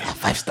player.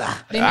 5-star.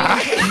 They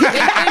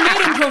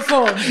made him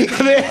perform.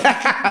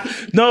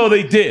 No,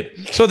 they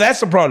did. So that's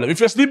the problem. If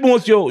you're sleeping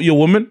with your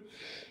woman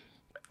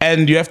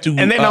and you have to...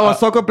 And then our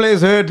soccer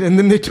players heard and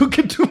then they took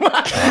it too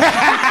much.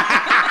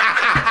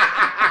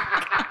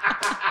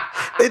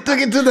 They took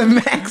it to the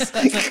max.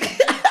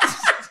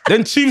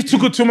 Then Chiefs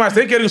took it too much.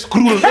 They're getting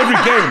screwed every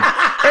game.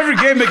 Every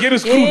game they're getting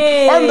screwed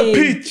on the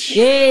pitch.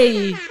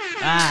 Yay.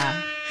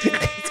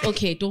 It's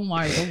okay. Don't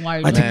worry.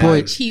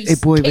 Boy, Chiefs. hey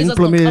boy, Kaiser's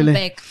gonna come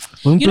back.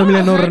 You know what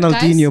I heard,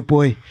 Ronaldinho, guys?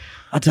 boy.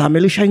 Ati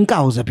amelisha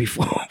inkauza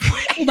before.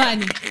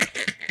 Ubani.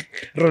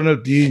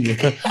 Ronaldinho.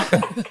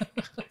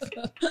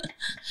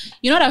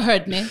 You know what I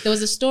heard, man? There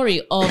was a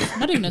story of,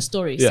 not even a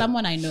story,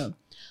 someone I know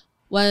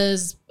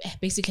was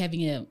basically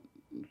having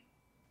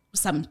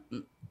some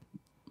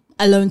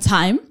alone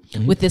time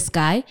with this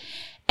guy.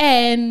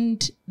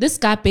 And this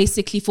guy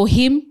basically, for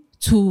him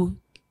to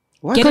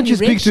Why can't you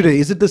speak today?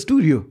 Is it the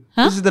studio?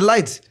 Huh? Is it the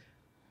lights?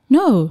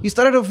 No. You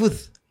started off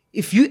with,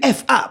 if you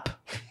F up.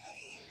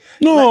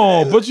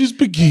 No, but she's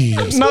speaking.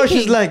 Now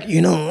she's like, you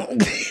know.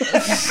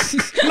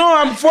 No,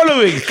 I'm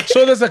following.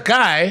 So there's a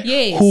guy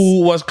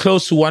who was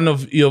close to one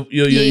of your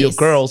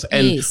girls,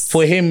 and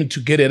for him to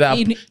get it up,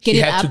 he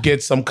had to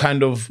get some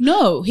kind of...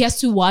 No, he has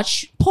to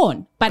watch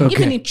porn. But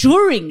even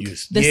during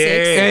the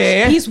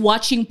sex, he's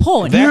watching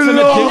porn. That's an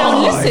addiction.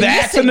 Now listen,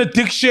 That's an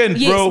addiction,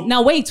 bro.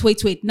 Now wait.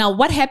 Now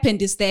what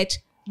happened is that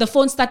the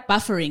phone started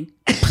buffering.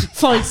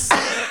 False.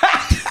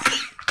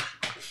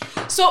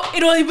 So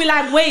it will be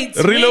like, loading.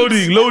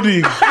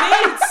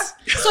 Wait.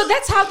 So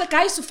that's how the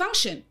guy used to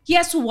function. He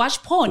has to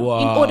watch porn in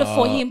order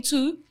for him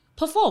to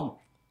perform.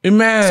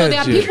 Imagine. So there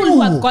are people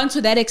who have gone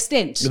to that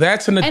extent.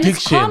 That's an addiction. And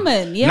it's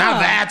common, Now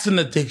that's an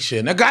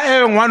addiction. A guy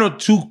having 1 or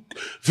 2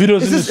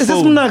 videos in his phone. Is this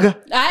Munaga?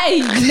 I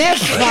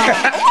never.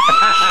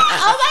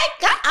 Oh my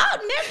God,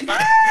 never.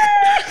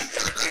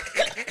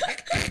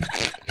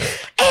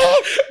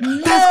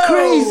 That's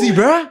crazy,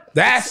 bro.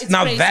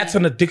 That's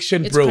an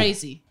addiction, bro. It's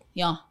crazy.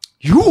 Yeah.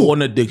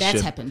 Porn addiction.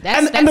 That's happened.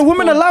 And the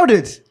woman allowed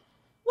it.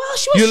 Well,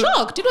 she was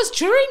shocked. It was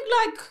during,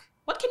 like,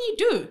 what can you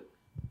do?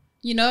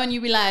 You know, and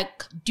you be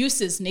like,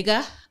 deuces,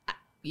 nigga.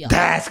 Yeah.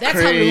 That's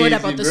crazy, how we heard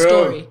about the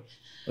story.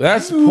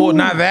 That's porn.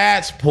 Now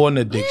that's porn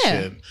addiction.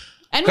 Yeah.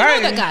 And we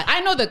know the guy.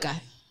 I know the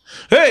guy.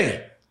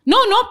 Hey.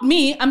 No, not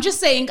me. I'm just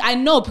saying I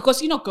know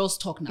because, you know, girls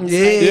talk now.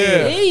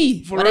 Yeah.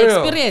 Hey, For what real.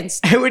 I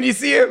experienced. And when you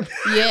see him.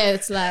 Yeah,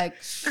 it's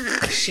like,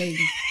 shame.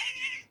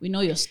 We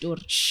know your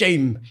story.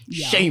 Shame.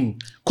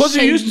 Because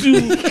he used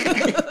to...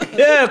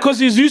 because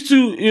he's used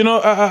to, you know,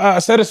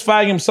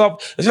 satisfying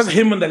himself. It's just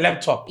him and the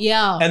laptop.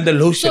 Yeah. And the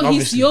lotion, so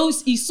obviously.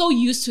 he's so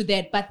used to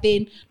that. But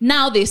then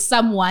now there's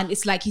someone,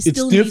 it's like he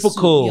still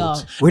difficult.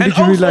 needs to. Yeah. When and did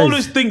you I realize?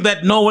 always think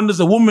that, no, when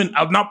there's a woman,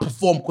 I'll not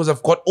perform because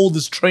I've got all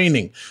this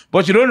training.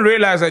 But you don't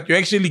realize that you're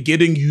actually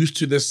getting used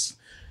to this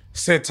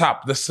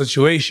setup, this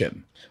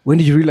situation. When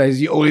did you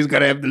realize you always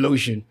gotta have the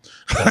lotion?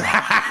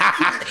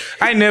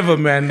 I never,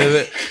 man.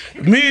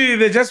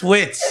 They're just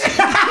wet.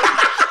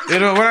 You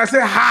know, when I say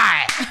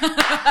high,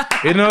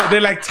 you know, they're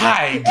like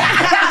tide.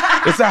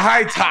 It's a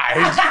high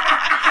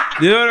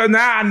tide. You know,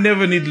 now I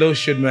never need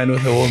lotion, man,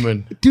 with a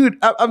woman. Dude,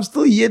 I'm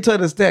still yet to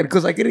understand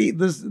because I can eat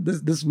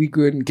this week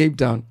we're in Cape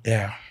Town.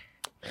 Yeah.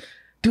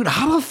 Dude,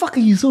 how the fuck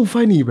are you so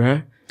funny,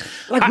 bruh?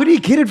 Like, where do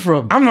you get it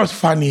from? I'm not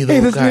funny though,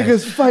 Hey, this guys.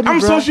 nigga's funny, I'm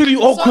bro. socially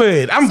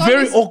awkward. I'm so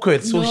very this-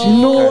 awkward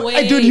socially. No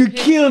Hey, dude, you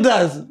killed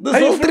us. This Are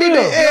you whole for 3 real?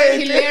 days. You're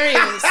Hey,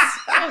 hilarious.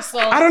 So,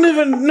 I don't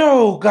even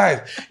know,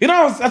 guys. You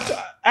know,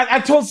 I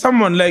told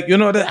someone, like, you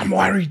know, that I'm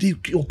worried,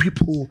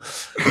 people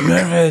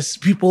nervous,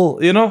 people,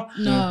 you know?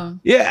 No.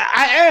 Yeah,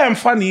 I am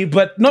funny,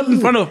 but not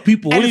in front of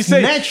people. And When you it's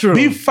say natural.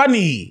 be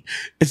funny,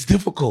 it's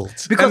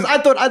difficult. Because I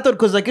thought,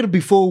 because like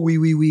before we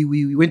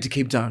went to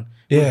Cape Town,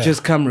 Yeah. we'd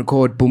just come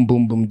record, boom,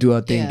 boom, boom, do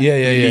our thing. Yeah.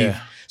 Yeah.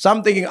 So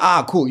I'm thinking,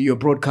 cool, you're a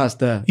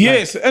broadcaster.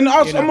 Yes, and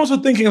I'm also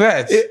thinking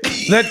that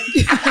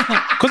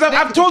because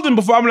I've told him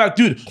before. I'm like,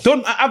 dude,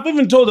 I've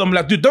even told him,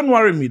 like, dude, don't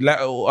worry me, like,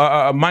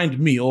 mind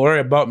me or worry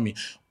about me.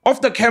 Off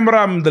the camera,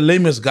 I'm the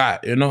lamest guy,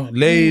 you know,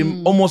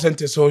 lame, almost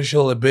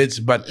antisocial a bit,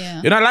 but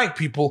you know, I like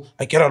people,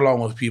 I get along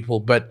with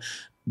people, but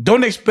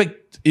don't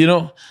expect, you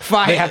know,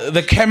 Fire.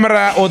 the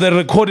camera or the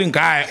recording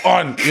guy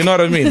on, you know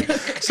what I mean?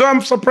 So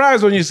I'm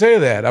surprised when you say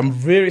that. I'm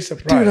very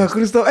surprised. Dude, I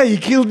couldn't stop. Hey, you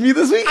killed me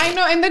this week. I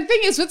know, and the thing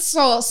is with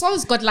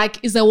Saul's got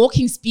is a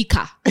walking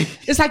speaker.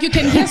 It's like you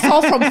can hear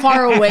Saul from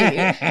far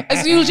away.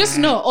 So you'll just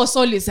know,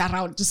 Saul is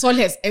around. Saul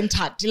has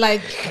entered,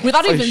 like,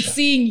 without even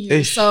seeing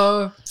you.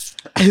 So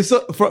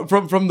So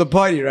from the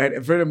party, right?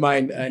 A friend of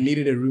mine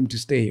needed a room to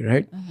stay,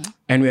 right?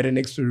 And we had an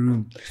extra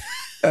room.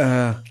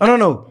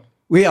 No.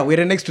 We had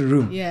an extra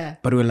room. Yeah.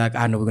 But we're like,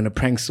 no, we're gonna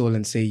prank Saul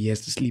and say he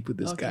has to sleep with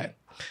this guy.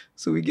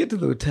 So we get to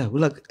the hotel. We're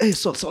like, hey,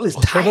 Saul is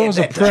tired. So that was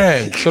a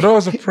prank. So that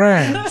was a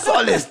prank.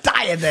 Saul is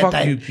tired that Fuck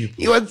time. you people.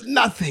 He wants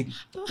nothing.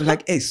 We're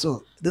like, hey,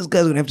 Saul, this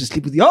guy's gonna have to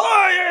sleep with you.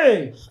 Oh,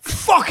 yeah.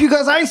 Fuck you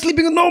guys. I ain't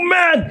sleeping with no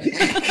man. I'm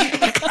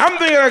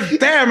thinking like,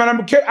 damn, man,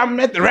 I'm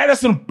at the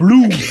Radisson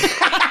Blue.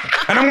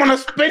 And I'm gonna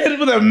spend it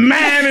with a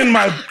man in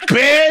my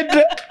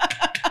bed.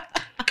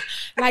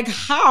 Like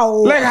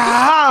how? Like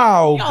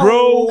how,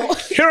 bro?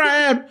 Here I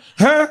am,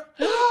 huh?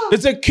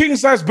 It's a king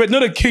size bed,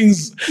 not a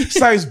king's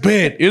size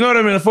bed. You know what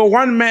I mean? For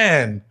one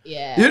man.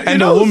 Yeah.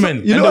 And a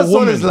woman. You know what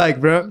Saul is like,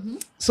 bro? Mm-hmm.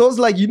 Saul's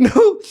like,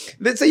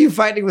 let's say you're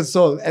fighting with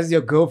Saul as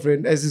his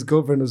girlfriend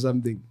or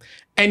something.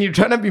 And you're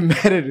trying to be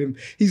mad at him.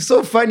 He's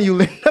so funny,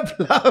 you'll end up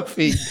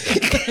laughing.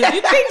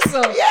 You think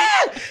so?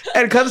 Yeah.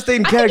 And can't stay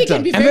in I think character. it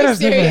can be And very that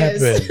has never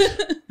serious.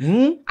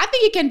 happened. I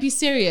think it can be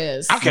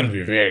serious. I can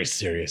be very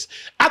serious.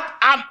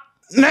 I'm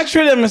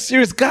naturally a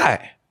serious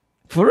guy.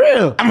 For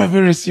real. I'm a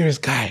very serious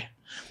guy.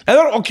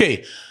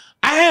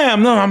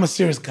 I'm a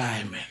serious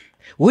guy, man.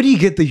 Where do you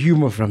get the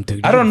humor from,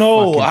 dude? I don't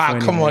know.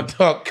 Fucking funny, Come man. on,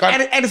 dog.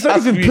 And it's not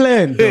even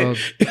planned, dog.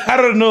 I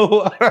don't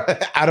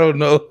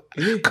know.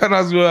 Can't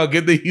ask me where I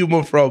get the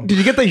humor from. Did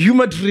you get the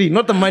humor tree,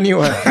 not the money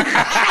one? They're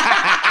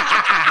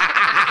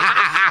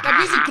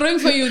busy growing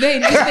for you there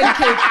in Eastern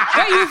Cape.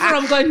 Where are you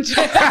from,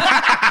 Gonja?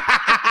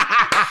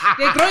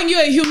 They're growing you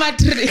a humor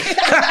tree.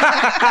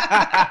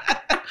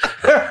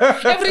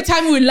 Every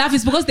time we laugh,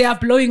 it's because they are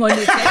blowing on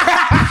it.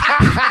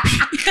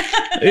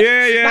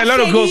 Yeah, a lot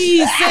of ghosts.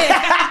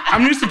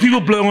 I'm used to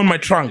people blowing on my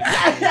trunk.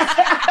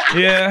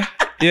 Yeah.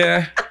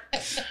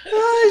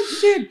 Oh,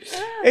 shit.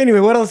 Anyway,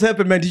 what else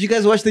happened, man? Did you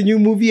guys watch the new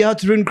movie, How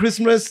to Ruin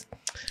Christmas?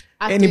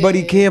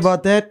 Anybody care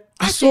about that?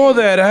 I saw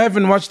that. I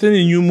haven't watched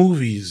any new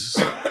movies.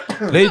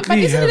 Lately, But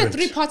isn't it a haven't.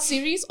 3-part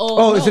series?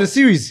 Is it a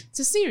series? It's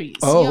a series.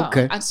 Oh, yeah.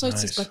 okay. And so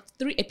it's got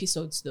 3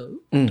 episodes though.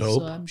 Dope.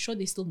 So I'm sure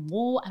there's still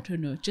more. I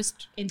don't know.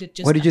 Just ended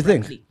just What did you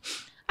think? abruptly.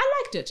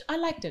 I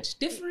liked it.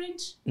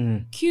 Different,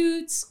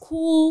 cute,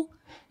 cool.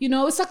 You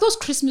know, it's like those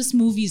Christmas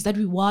movies that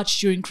we watch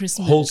during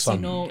Christmas. Wholesome.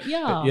 You know,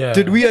 yeah. Yeah.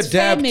 Did we It's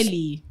adapt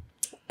family.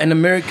 an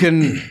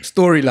American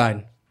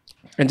storyline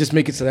and just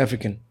make it South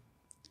African?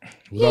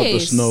 Without the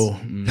Yes. snow.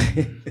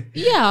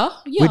 Yeah.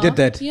 We did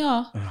that.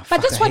 Yeah. fuck,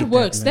 But that's I what hate that,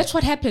 works. man. That's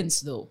what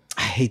happens though.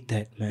 I hate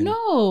that, man.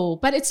 No,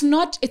 but it's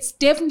not. It's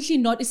definitely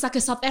not. It's like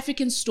a South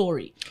African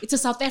story. It's a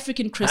South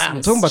African Christmas.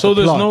 I'm talking about So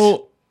the there's plot.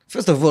 no...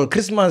 First of all,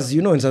 Christmas,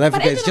 in South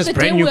Africa, at it's the end just of the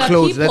brand day, new we are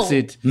clothes. people. That's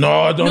it.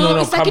 No, It's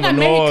like in come on,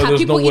 America, there's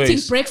people no eating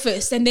ways.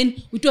 breakfast and then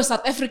we do a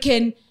South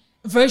African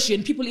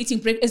version, people eating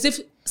breakfast, as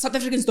if South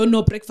Africans don't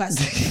know breakfast.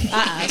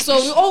 So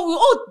we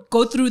all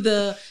go through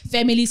the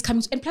families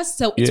coming, and plus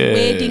it's Yes.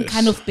 wedding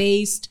kind of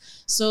based.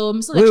 So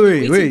I'm still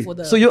actually waiting for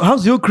the... So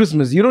how's your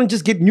Christmas? You don't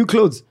just get new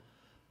clothes?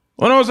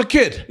 When I was a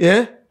kid.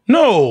 Yeah?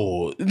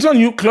 No, it's not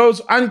new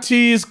clothes.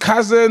 Aunties,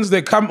 cousins,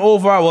 they come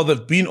over. Well,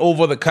 they've been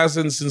over, the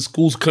cousins, since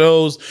school's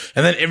closed.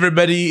 And then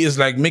everybody is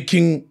like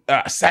making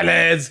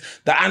salads.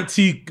 The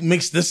auntie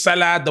makes this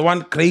salad. The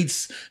one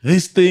creates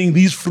this thing,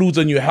 these fruits,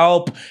 and you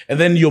help. And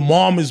then your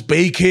mom is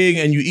baking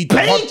and you eat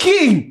the hot...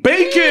 Baking!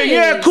 Baking,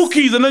 yeah,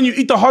 cookies. And then you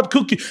eat the hot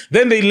cookie.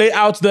 Then they lay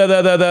out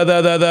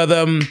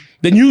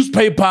the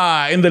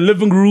newspaper in the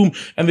living room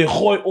and they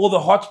hoy all the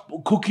hot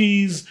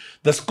cookies,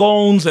 the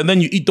scones, and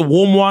then you eat the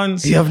warm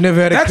ones. You have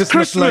never had a That's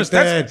Christmas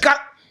like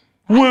that.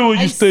 Where were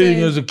you I staying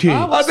said- as a kid?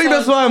 I think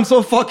that's why I'm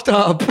so fucked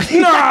up.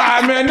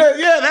 Nah, man.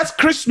 That's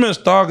Christmas,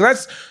 dog.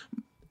 That's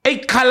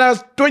 8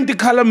 colors, 20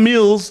 color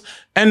meals,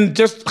 and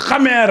just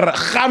khamer.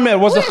 Khamer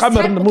was a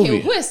khamer in the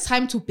movie. Who has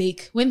time to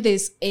bake when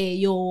there's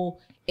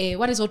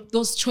what is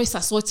those choice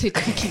assorted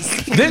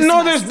cookies? There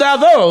are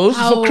those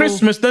How- for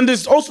Christmas. Then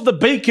there's also the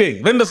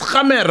baking. Then there's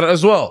khamer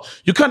as well.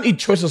 You can't eat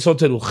choice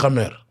assorted with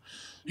khamer.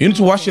 You need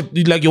to wash it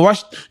like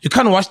you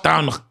can't wash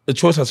down the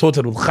choice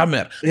assorted with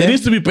khamer. There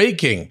needs to be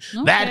baking.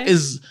 That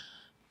is,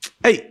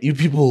 hey, you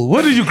people,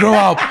 where did you grow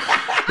up?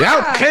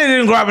 Yeah, clearly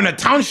didn't grow up in a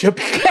township.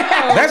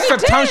 That's the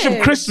township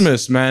did.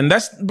 Christmas, man.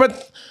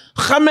 But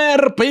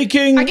khamer,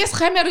 baking. I guess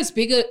Khamer is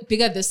bigger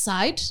this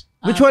side.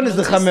 Which one is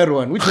the Khamer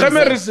one? Which one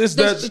Khamer is is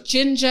There's the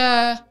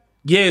ginger.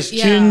 yes,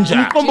 Yeah. ginger.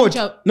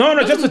 Umqombothi. No,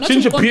 just a not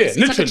ginger umqombothi, beer. it's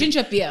like a Literally,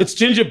 ginger beer. It's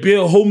ginger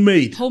beer,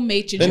 homemade.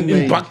 Homemade ginger Then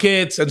beer. in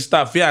buckets and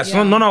stuff. Yeah, it's Yeah.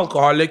 not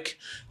non-alcoholic.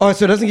 Oh,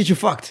 so it doesn't get you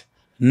fucked?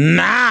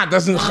 Nah, it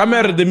doesn't.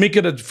 Khamer, they make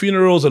it at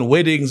funerals and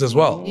weddings as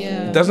well.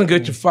 Yeah. It doesn't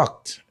get you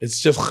fucked. It's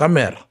just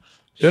khamer.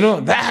 You know,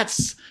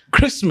 that's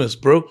Christmas,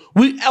 bro.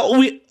 We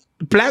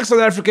Black South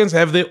Africans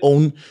have their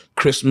own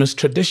Christmas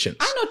traditions.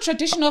 I know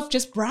tradition of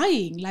just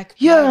braaiing, like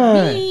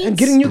Yeah, meat. and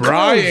getting new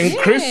Braaiing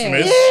clothes.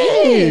 Christmas.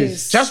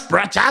 Yes. Just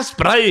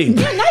braaiing.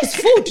 Yeah, nice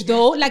food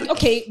though. Like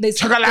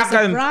there's a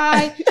Chakalaka and-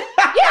 braai.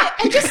 Yeah,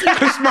 and just like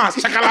Christmas,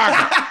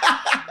 chakalaka.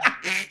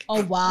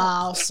 Oh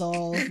wow, so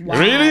wow.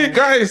 Really,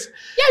 guys?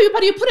 Yeah,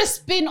 but you put a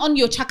spin on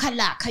your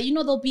chakalaka. You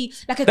know, there'll be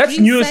like a That's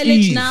green New Year's salad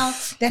Eve. now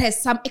that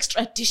has some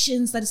extra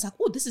additions that is like,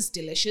 oh, this is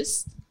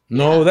delicious.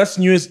 No, that's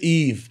New Year's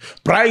Eve.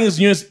 Braaiing is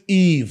New Year's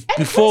Eve. And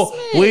Before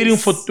Christmas. waiting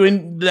for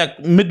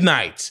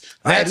midnight.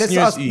 All right, That's let's New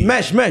Year's ask Eve.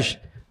 Mesh.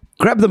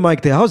 Grab the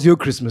mic there. How's your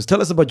Christmas?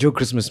 Tell us about your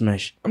Christmas,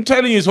 Mesh. I'm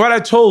telling you, it's what I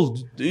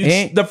told.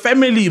 It's the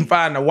family in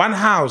Fana, one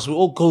house. We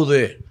all go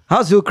there.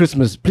 How's your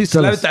Christmas? Please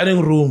tell us.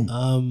 Dining room.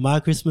 My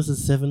Christmas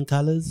is 7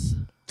 colors.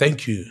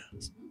 Thank you.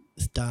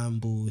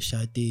 Stambo,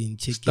 shadin,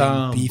 chicken,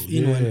 Stambo, beef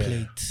in one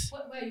plate.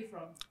 Where are you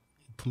from?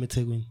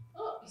 Pumetegwin.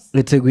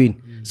 It's a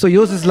green. So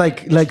yours is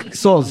like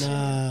Saul's.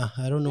 Nah,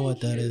 I don't know what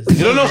that is.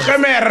 You don't know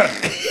Khemer.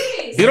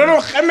 You don't know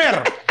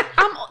Khemer.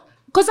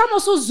 Because I'm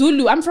also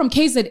Zulu. I'm from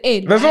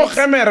KZN. There's no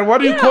Khemer. What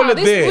do you call it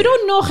there? We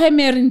don't know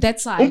Khemer in that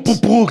side.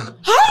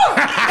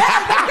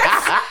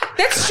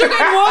 That's sugar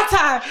and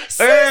water.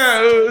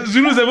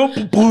 Zulus have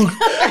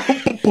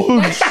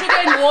That's sugar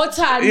and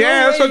water. No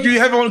yeah, that's way. what you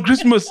have on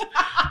Christmas.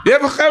 You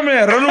have a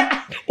Khemer.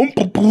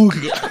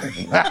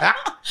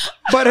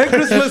 But her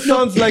Christmas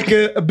sounds like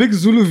a big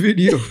Zulu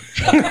video.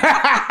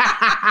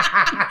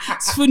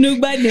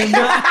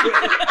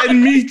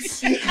 And meat.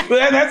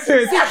 Yeah, that's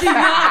it.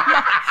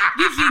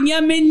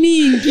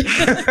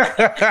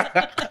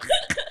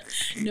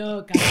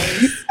 No,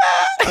 guys.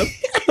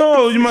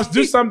 No, you must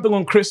do something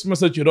on Christmas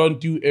that you don't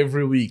do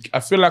every week. I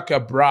feel like a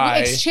We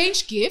bride.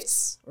 exchange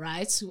gifts,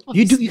 right?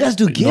 You guys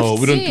do gifts? No,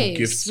 we don't do Yes,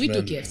 gifts. we do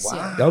man. gifts. Wow.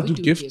 Yeah. They'll We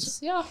do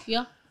gifts.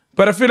 Yeah.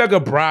 But I feel like a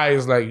bride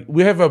is like,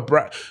 we have a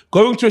bride.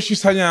 Going to a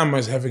Shisanyama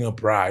is having a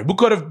bride. We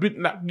could have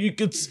been, like,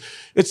 it's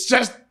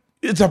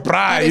a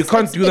bride. You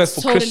can't do that it's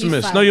for totally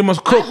Christmas. fine. No, you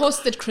must cook. I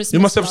hosted Christmas. You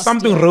must have last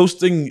something year.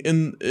 roasting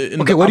in Okay,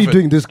 the what are you oven.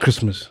 doing this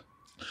Christmas?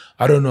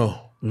 I don't know.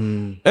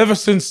 Ever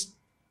since,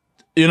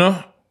 being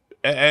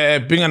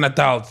an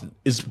adult,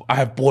 I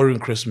have boring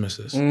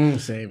Christmases.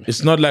 Same.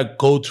 It's not like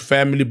go to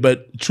family,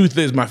 but truth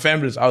is my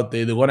family is out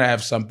there. They're going to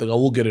have something. I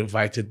will get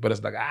invited, but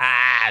it's like,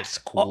 it's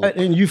cool.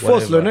 And you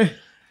forced, Whatever. no?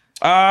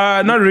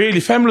 Not really.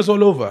 Family's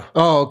all over.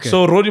 Oh, okay.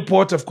 So Rodi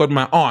Port, I've got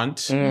my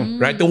aunt,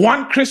 right? The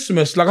one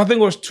Christmas, like I think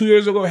it was 2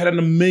 years ago, I had an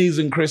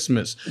amazing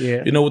Christmas.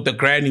 Yeah. With the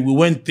granny. We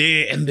went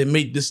there and they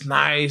made this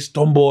nice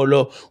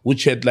tombolo,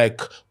 which had like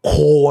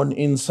corn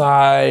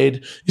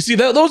inside. You see,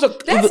 those are...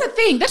 That's the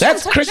thing. That's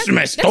what I'm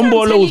Christmas. that's what I'm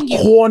Tombolo with telling you.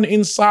 corn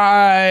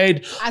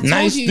inside. I told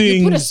nice you,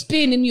 things. you put a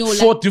spin in your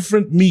 4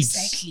 different meats.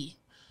 Exactly.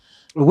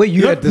 Where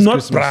you at this Not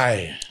Christmas?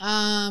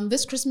 braai.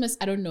 This Christmas,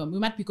 I don't know. We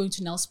might be going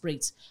to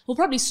Nelspruit. We'll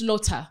probably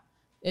slaughter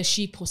a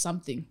sheep or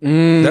something.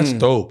 That's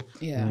dope.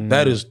 Yeah.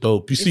 That is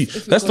dope. You see, if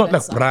we that's go not that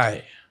like side.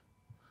 braai.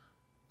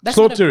 That's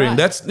not a Slaughtering,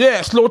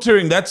 braai.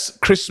 slaughtering, that's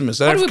Christmas.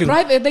 How do we African-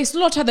 braai it? They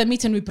slaughter the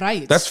meat and we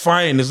braai it. That's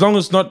fine, as long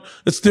as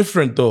it's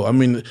different though. I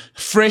mean,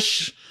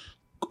 fresh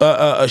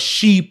a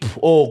sheep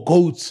or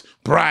goats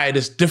braai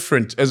is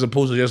different as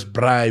opposed to just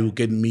braai who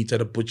get meat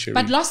at a butchery.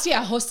 But last year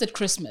I hosted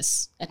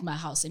Christmas at my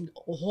house and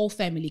the whole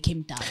family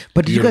came down.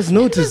 But did you guys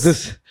notice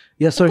this?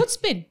 Yeah, sorry. Good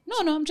spin. No,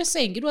 I'm just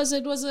saying. It was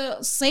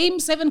a same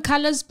 7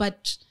 colors,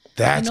 but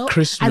That's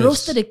Christmas. I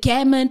roasted a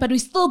gammon, but we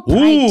still Ooh,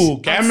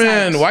 bright gammon,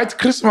 outside. white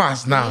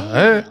Christmas now.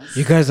 Eh?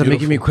 You guys are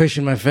making me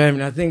question my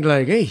family. I think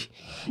like, hey,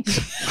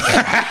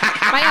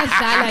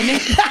 Bayadlala, ne?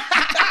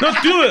 No,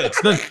 do it.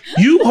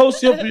 You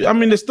host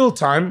there's still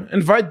time.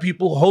 Invite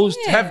people, host,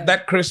 have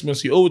that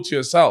Christmas. You owe it to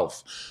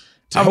yourself.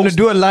 I'm going to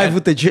do a live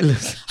with the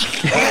chillers.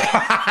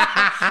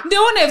 They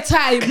won't have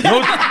time.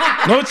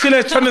 No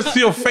chillers trying to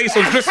see your face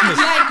on Christmas.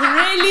 Like,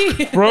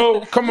 really?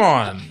 Bro, come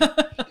on.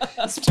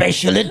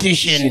 Special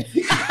edition.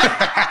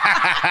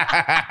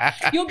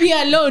 You'll be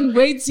alone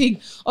waiting.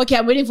 Okay,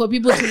 I'm waiting for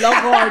people to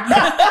log on.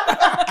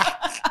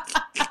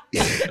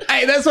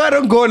 Hey, that's why I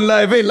don't go on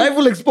live. Hey, live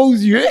will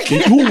expose you.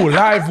 Eh? Ooh,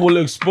 live will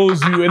expose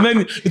you. And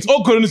then it's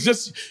awkward and it's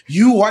just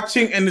you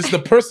watching and it's the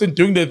person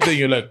doing their thing.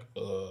 You're like,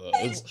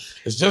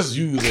 it's just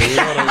you. There, you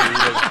know what I mean?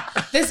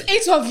 Like, There's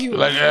 8 of you.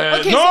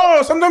 okay,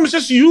 no, sometimes it's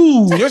just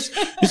you.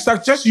 It's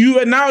like just you,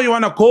 and now you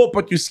want to go,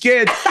 but you're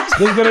scared.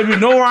 There's gonna be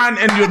no one,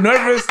 and you're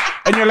nervous,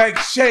 and you're like,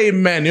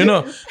 shame, man.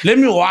 Let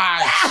me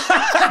watch.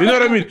 You know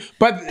what I mean?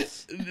 But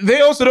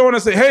they also don't want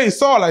to say, hey,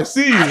 Saul, I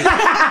see you.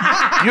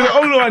 You're the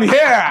only one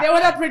here. They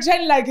want to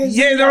pretend like it's...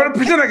 Yeah, they want to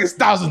pretend like it's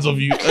thousands of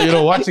you,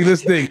 watching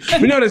this thing.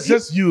 It's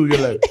just you. You're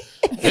like,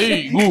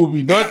 hey,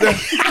 Gooby, not that.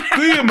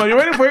 You're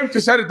waiting for him to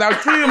shut it down.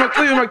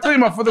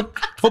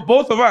 For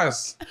both of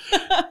us.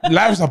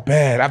 Lives are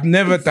bad. I've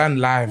never done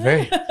live,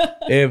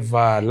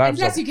 ever. Lives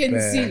Plus, are you can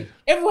bad. see.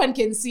 Everyone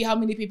can see how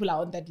many people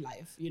are on that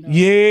live,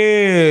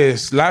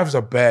 Yes, lives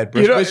are bad,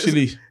 bro.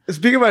 Especially.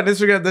 Speaking about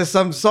Instagram, there's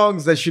some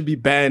songs that should be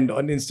banned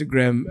on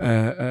Instagram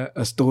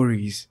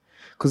stories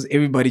because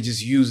everybody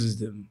just uses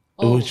them.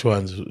 Which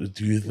ones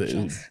do you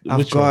think?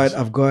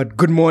 I've got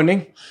Good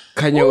Morning,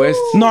 Kanye West.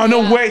 No,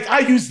 wait. I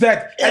use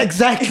that.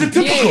 Exactly. It's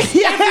a typical.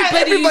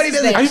 Everybody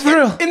does uses it. Are you for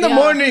real? In the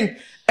morning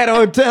at a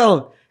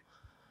hotel.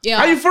 Yeah.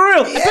 Are you for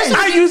real?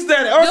 I use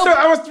that.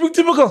 I was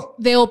typical.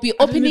 They'll be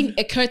opening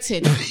a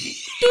curtain.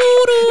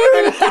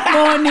 Good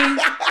morning.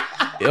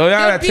 Oh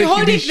yeah, They'll be taking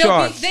holding, these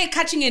shots. they're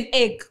catching an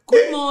egg.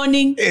 Good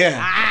morning.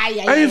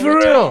 Are you for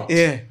real?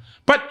 Yeah.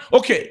 But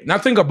okay, now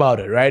think about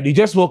it, right? You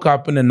just woke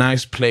up in a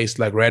nice place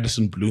like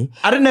Radisson Blue.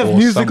 I didn't have or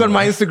music on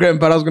my somewhere. Instagram,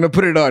 but I was gonna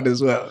put it on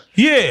as well.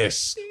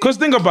 Yes, because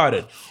think about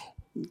it.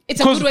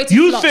 It's a good way to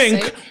you floss,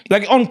 think, eh?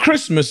 like on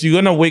Christmas, you're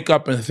gonna wake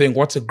up and think,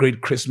 what's a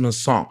great Christmas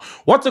song?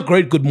 What's a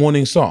great good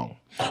morning song?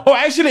 Oh,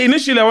 actually,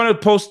 initially I wanted to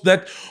post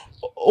that.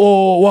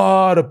 Oh,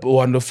 what a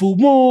wonderful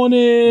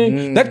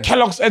morning. That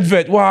Kellogg's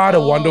advert, what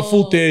a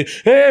wonderful day.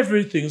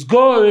 Everything's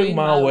going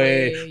my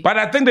way. But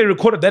I think they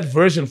recorded that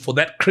version for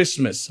that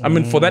Christmas. I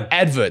mean, for that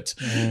advert.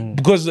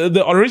 Because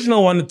the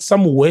original one, it's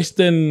some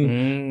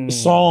Western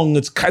song.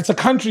 It's a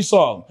country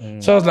song.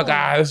 So I was like,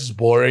 this is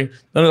boring.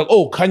 Then I was like,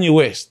 oh, Kanye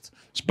West.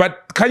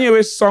 But Kanye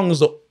West's song is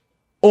the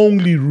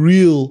only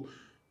real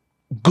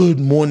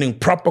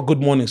proper good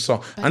morning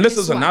song. And this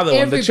is another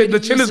one. The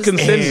chillers can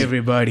send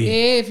everybody.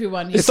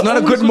 Everyone. It's not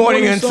a good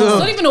morning until. It's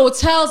not even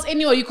hotels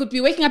anywhere. You could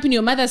be waking up in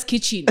your mother's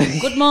kitchen.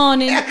 Good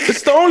morning.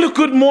 It's the only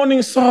good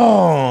morning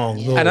song.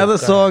 Another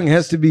song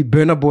has to be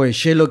Burna Boy,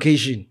 Share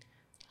Location.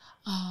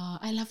 Oh,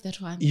 I love that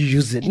one. You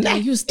use it. And I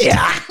used it.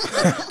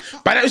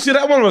 But actually,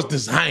 that one was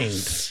designed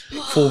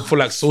for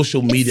like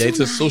social media. It's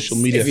a social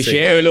media thing.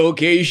 Share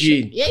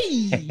Location.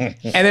 Yay.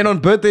 And then on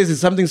birthdays,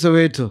 it's something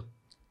Soweto.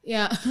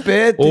 Yeah.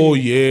 Oh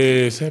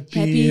yes,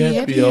 happy.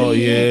 Oh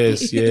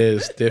yes,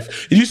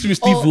 It used to be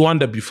Stevie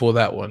Wonder before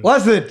that one.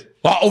 Was it?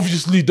 Well,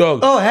 obviously,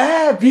 dog. Oh,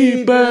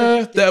 happy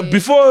birthday.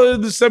 Before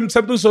the something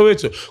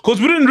Soweto, because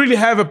we didn't really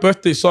have a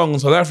birthday song in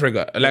South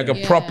Africa, like a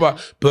proper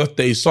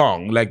birthday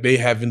song like they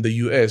have in the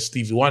US,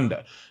 Stevie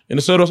Wonder.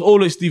 And so it was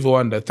always Stevie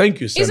Wonder. Thank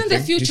you, Isn't the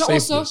You future saved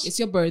also? us. It's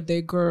your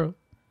birthday, girl.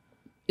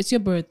 It's your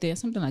birthday,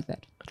 something like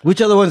that.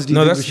 Which other ones do you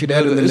think we that's should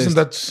add on the list? isn't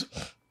that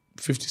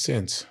 50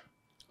 cents?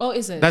 Oh,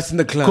 is it? That's in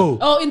the club. Cool.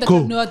 Oh, in the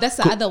Cool. No, that's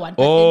the other one.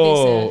 But Oh,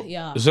 then there's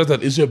yeah. It's just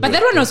that it's your But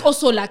that one was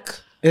also like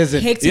Is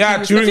it? hectic. Yeah,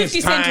 news. during the its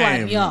 50 cent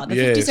time. one. Yeah, the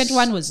Yes. 50 cent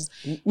one was.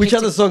 Which hectic.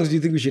 other songs do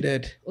you think we should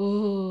add?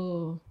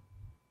 Oh.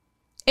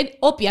 And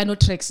piano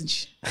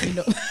tracks, you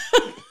know.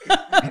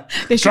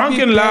 They should Drunk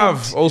be in banned.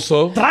 Love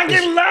also. Drunk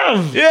in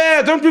Love.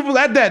 Yeah, don't people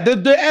add that?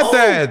 They add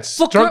that.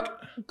 For Drunk.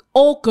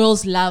 all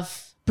girls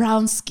love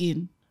brown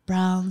skin.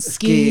 Brown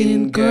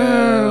skin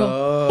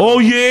girl. Oh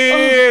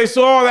yes!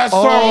 Oh, that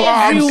song!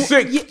 I'm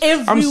sick.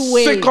 I'm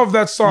everywhere. sick of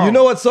that song. You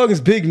know what song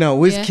is big now?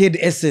 Wizkid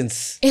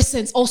Essence.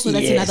 Essence also,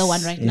 that's Yes. another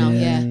one right now.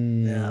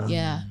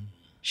 Yeah.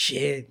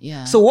 Shit.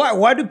 Yeah. So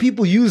why do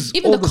people use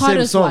Even all the the same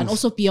Carter's songs? one,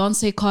 also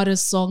Beyonce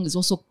Carter's song is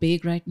also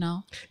big right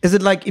now. Is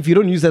it like if you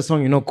don't use that song,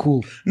 you're not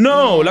cool?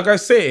 No, like I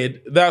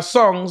said, there are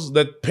songs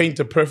that paint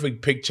a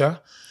perfect picture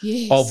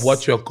Yes. of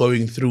what you're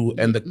going through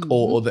and the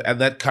or the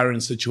and that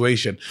current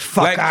situation.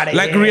 Fuck outta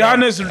like here.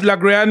 Rihanna's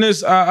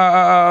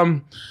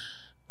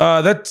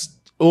that's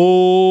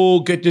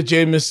get your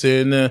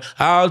Jameson,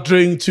 I'll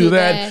drink to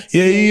that.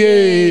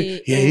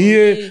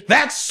 Yeah.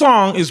 That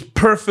song is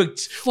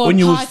perfect For when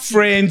you're with party.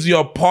 friends,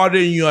 you're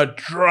partying, you're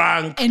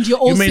drunk. And you're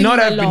all You may not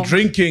singing have along. been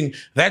drinking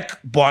that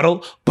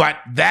bottle, but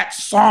that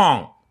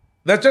song.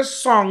 They're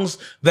just songs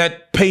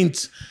that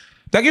paint,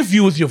 like if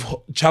you with your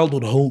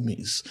childhood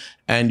homies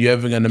and you're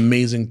having an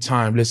amazing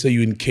time, let's say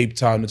you're in Cape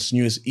Town, it's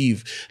New Year's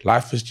Eve,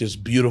 life is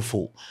just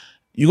beautiful.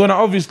 You're gonna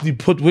obviously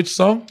put which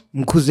song?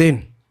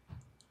 Mkhuzen.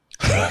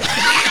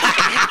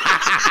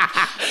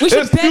 We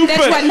should ban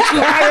that one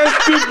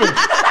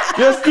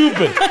too. You're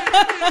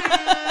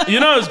stupid. You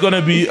know it's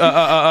gonna be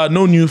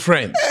No New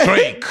Friends,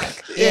 Drake.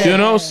 You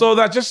know, so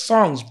they're just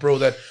songs, bro,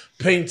 that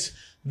paint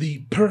the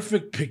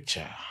perfect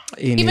picture.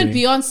 Even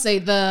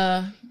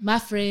Beyonce, my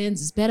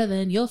friends is better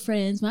than your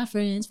friends, my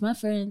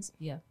friends.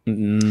 Yeah.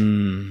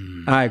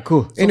 All right,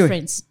 cool. Anyway,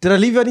 friends. did I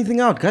leave anything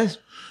out, guys?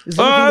 Is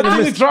there I anything that I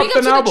think he missed? dropped Big up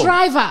an to the album.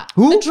 driver.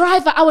 Who? The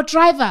driver, our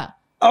driver.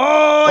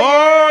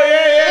 Oh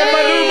yeah,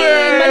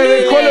 Malume.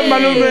 They call him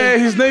Malume.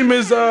 His name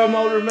is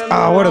I'll remember.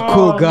 Ah, what a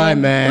cool guy,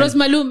 man. It was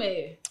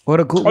Malume. What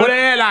a cool. Oh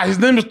yeah, like, his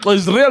name is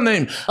his real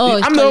name. Oh,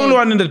 I'm the only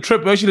one in the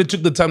trip who actually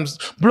took the time.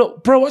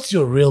 Bro, what's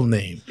your real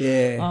name?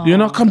 Yeah. You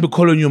know, I can't be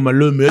calling you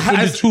Malume. It's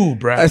only two,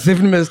 bro. I saved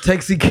him as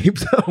Taxi Cape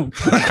Town.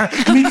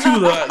 Me too,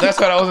 though. That's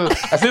what I was.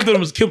 I said to him, it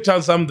was Cape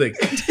Town something.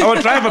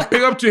 Our driver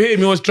pick up to him.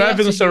 He was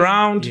driving us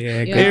around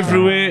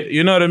everywhere.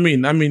 You know what I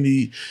mean? I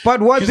mean,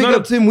 But why he's pick not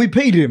up to him? We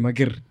paid him. I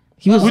get it.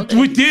 He was.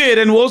 we did,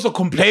 and we also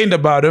complained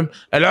about him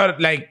a lot,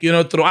 like, you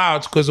know,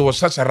 throughout, because it was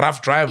such a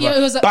rough driver. Yeah,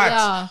 it was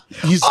but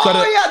he's got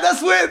Oh yeah,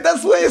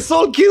 that's where his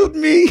soul killed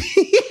me.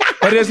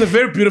 but he has a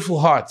very beautiful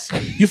heart.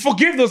 You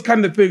forgive those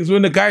kind of things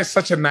when the guy is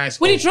such a nice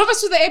When he guy. drove us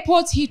to the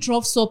airport, he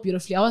drove so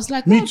beautifully. I was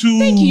like, Me oh, too.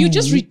 thank you. You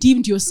just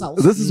redeemed yourself.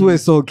 This is where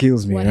soul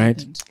kills me, What right?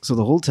 happened? So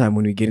the whole time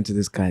when we get into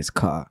this guy's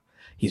car,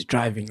 he's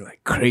driving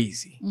like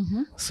crazy.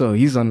 So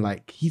he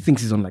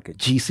thinks he's on like a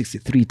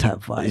G63 type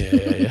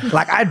vibe.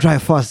 Like I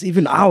drive fast,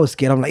 even I was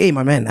scared. I'm like, hey,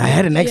 my man, I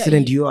had an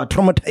accident. You are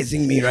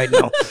traumatizing me right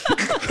now.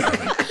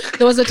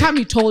 There was a time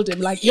you told him,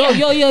 like, yo,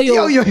 Yo,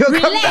 come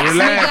relax,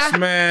 Relax, nigga.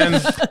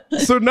 man.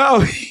 So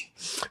now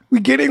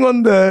we're getting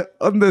on the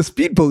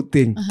speedboat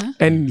thing,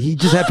 and he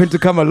just happened to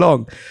come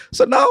along.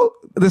 So now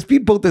the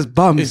speedboat is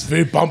bumps. It's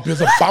very bumpy.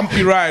 It's a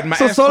bumpy ride. My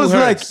So ass Saul is still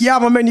like, hurts. yeah,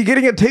 my man, you're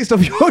getting a taste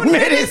of your own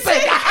medicine.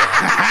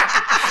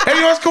 And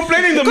he was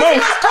complaining the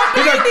most.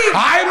 He's like,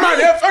 hi man,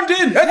 hey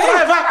Fundin, hey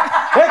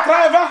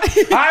driver,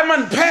 hi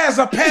man,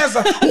 pesa.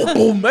 Oh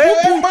boom, hey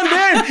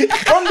Fundin.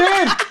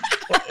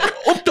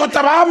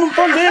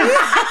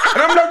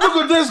 And I'm like, look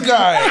at this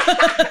guy.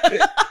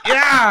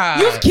 Yeah.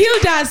 You've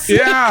killed us.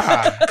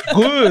 Yeah.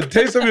 Good.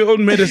 Taste of your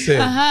own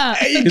medicine.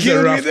 He's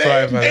a rough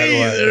driver.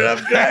 He's a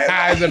rough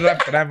driver. He's a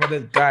rough driver,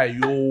 this guy.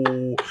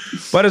 Yo.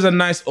 But it's a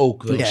nice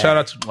oak though. Shout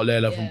out to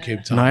Molela from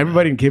Cape Town. No,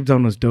 everybody in Cape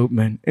Town was dope,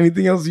 man.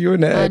 Anything else you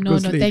want to add? No,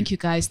 thank you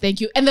guys. Thank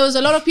you. And there was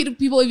a lot of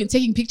people even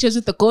taking pictures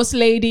with the ghost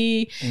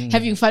lady,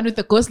 having fun with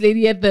the ghost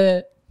lady at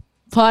the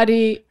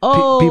party.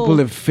 Oh, People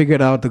have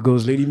figured out the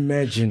ghost lady.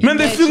 Imagine. Man,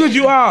 they figured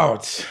you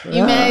out.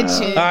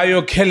 Imagine.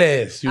 You're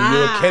careless. You're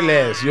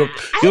careless. You're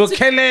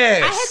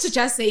careless. I had to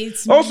just say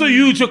it's Also,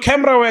 me. your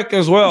camera work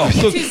as well.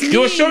 Because is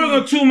you're me. showing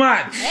her too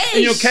much.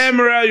 In your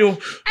camera, your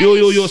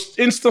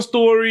Insta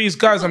stories.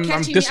 Guys, I'm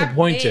Catching me up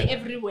disappointed. there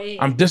everywhere.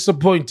 I'm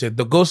disappointed.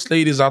 The ghost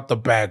lady's out the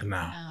bag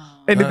now.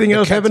 Anything the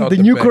else cat's happened? out The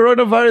the new bag.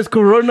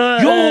 Corona.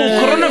 Yo,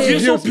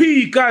 coronavirus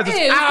OP, guys. It's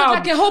Hey, we've got out.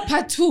 like a whole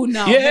part 2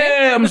 now.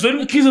 Yeah, I'm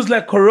so cases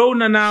like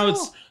corona now.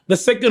 It's the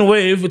second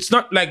wave. It's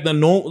not like not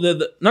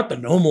the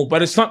normal,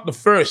 but it's not the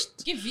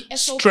first Give the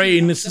SOP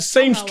strain. now, It's the the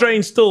same proper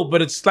strain still,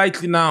 but it's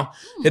slightly now.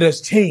 It has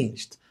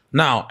changed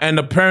now, and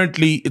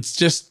apparently it's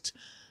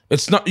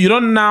not. You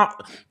don't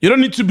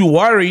need to be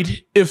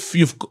worried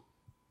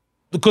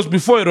because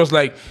before it was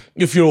like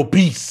if you're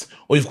obese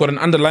or you've got an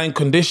underlying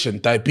condition,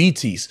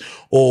 diabetes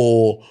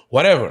or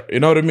whatever, you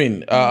know what I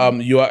mean?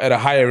 You are at a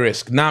higher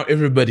risk. Now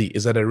everybody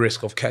is at a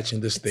risk of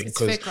catching this thing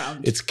because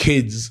background. it's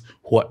kids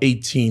who are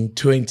 18,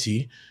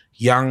 20,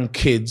 young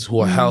kids who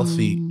are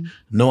healthy,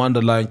 no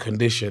underlying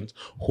conditions,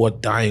 who are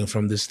dying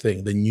from this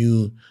thing, the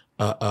new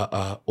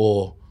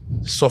or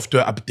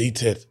software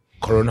updated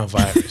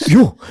coronavirus.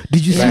 Yo,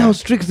 did you see how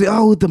strict they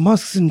are with the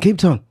masks in Cape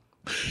Town?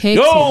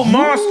 Yo,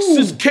 masks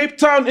in Cape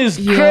Town is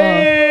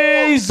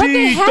crazy, But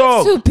they have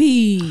dog. to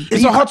be.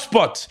 It's a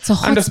hotspot. It's a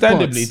hotspot.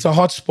 Understandably, it's a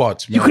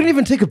hotspot. You couldn't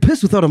even take a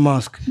piss without a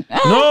mask.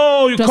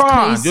 No, you It was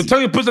can't. crazy. You're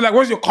telling your person like,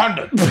 "Where's your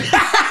condom?"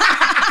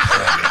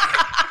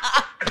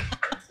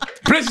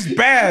 Place is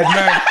bad,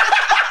 man.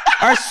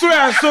 I swear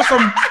I saw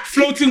some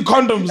floating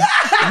condoms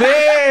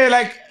there,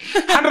 like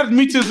 100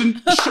 meters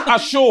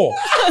ashore.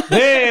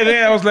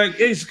 There. I was like,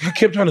 hey,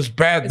 Cape Town is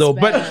bad though,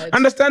 bad. but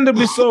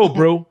understandably so,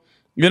 bro.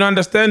 You know,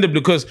 understandably,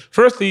 because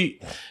firstly,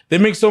 they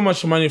make so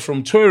much money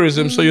from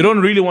tourism, so you don't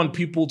really want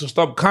people to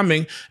stop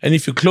coming. And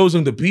if you're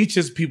closing the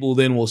beaches, people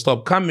then will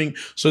stop coming.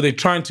 So they're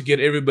trying to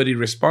get everybody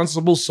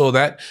responsible so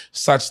that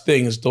such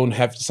measures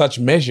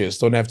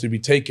don't have to be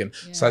taken,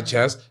 such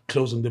as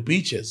closing the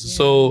beaches. Yeah.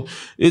 So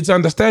it's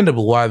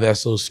understandable why they're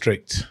so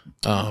strict.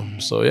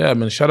 So yeah,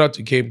 man, shout out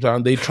to Cape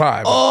Town. They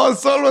try. Oh,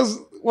 Saul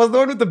was the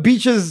one with the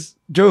beaches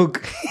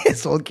joke.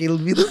 Saul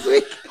killed me this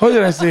week. How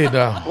did I say it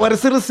now? What I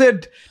should have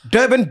said,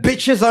 Durban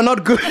bitches are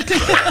not good.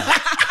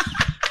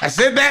 I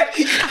said that?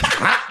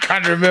 I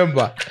can't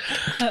remember.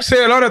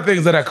 Say a lot of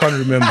things that I can't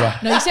remember.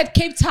 No, you said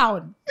Cape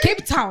Town.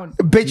 Cape Town.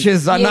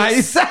 Bitches are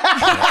Yes. nice.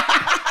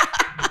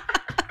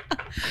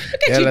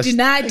 Look at you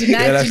deny.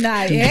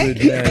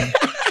 Yeah?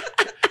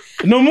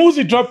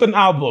 NoMoozlie dropped an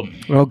album.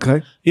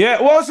 Okay.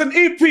 Yeah, well, it's an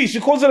EP.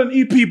 She calls it an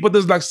EP, but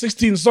there's like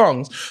 16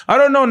 songs. I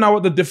don't know now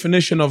what the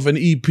definition of an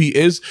EP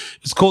is.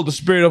 It's called The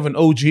Spirit of an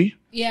OG.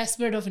 Yeah,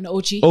 Spirit of an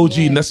OG. OG,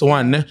 Yeah. and that's the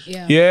one. Eh?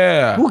 Yeah.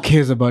 Yeah. Who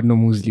cares about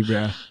NoMoozlie,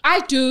 bruh?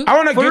 I do. I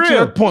want to For get to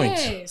real? that point.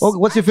 Yes. Oh,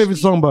 what's your favorite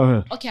song about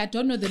her? Okay, I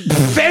don't know the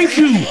Thank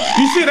you.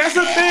 You see, that's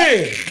the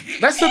thing.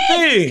 That's the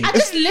thing. I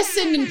just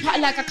listen in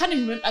part, like I can't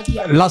even remember.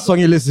 Yeah. Last song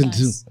you listened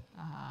to? You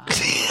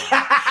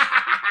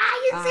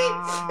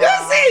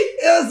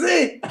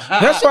see?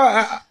 That's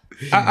why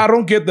I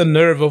don't get the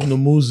nerve of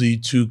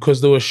NoMoozlie too,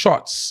 because there were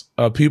shots.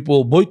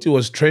 Boiti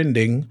was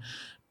trending,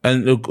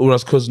 and it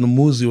was because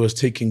NoMoozlie was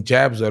taking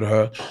jabs at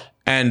her.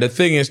 And the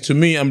thing is, to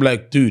me, I'm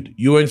like, dude,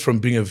 you went from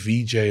being a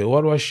VJ, or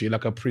what was she,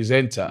 like a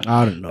presenter?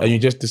 I don't know. And you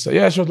just decided,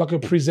 yeah, she was like a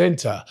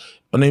presenter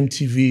on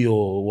MTV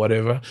or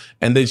whatever.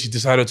 And then she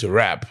decided to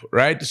rap,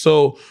 right?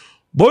 So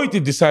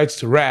Boiti decides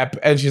to rap,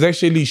 and she's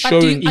actually But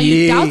showing. are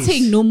you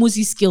doubting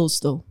NoMoozlie skills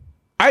though?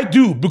 I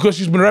do, because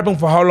she's been rapping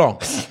for how long?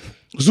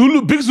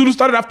 Big Zulu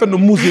started after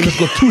NoMoozlie and it's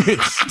got 2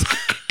 hits.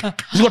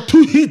 He's got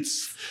 2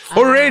 hits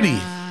already.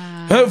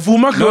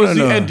 Vuma Closey,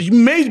 no. and he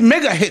made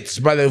mega hits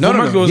by the way. No.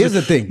 Vuma Closey. Here's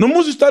the thing.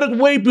 NoMoozlie started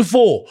way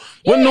before.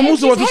 When Yeah, and NoMoozlie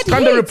she's was a had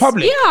Skanda hits.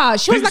 Republic. Yeah,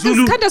 she was Big like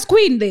Zulu- a Skanda's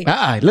queen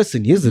there.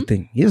 Listen, here's the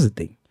thing.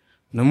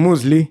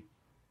 NoMoozlie,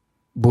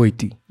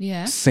 Boiti.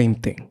 Yeah. Same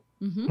thing.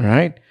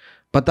 Right?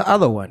 But the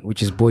other one,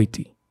 which is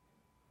Boiti,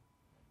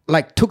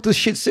 like took this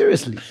shit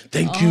seriously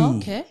Thank you.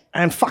 Okay.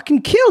 and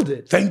fucking killed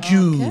it. Thank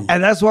you.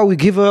 And that's why we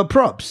give her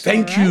props.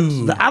 Thank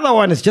you. The other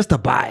one is just a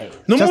buy.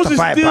 Just a NoMoozlie's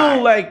buy.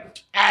 still like,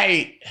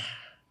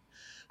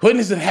 when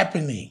is it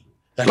happening?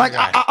 Like,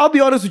 I'll be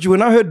honest with you.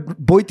 When I heard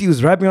Boiti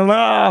was rapping, I'm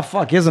like,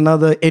 fuck, here's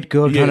another it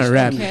girl trying to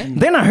rap. Okay.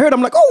 Then I heard,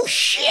 I'm like, oh,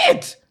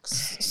 shit.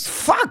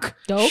 Fuck.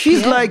 Dope,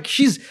 She's yeah. like,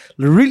 she's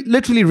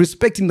literally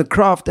respecting the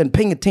craft and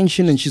paying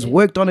attention, and she's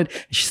worked on it.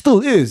 She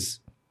still is.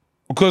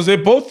 Because they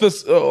both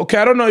this. Okay,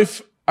 I don't know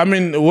if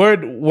the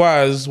word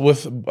was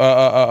with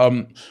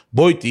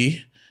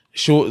Boiti.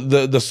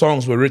 The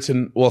songs were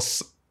written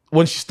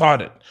when she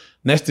started.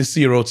 Nasty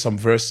C wrote some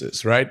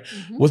verses, right?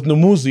 With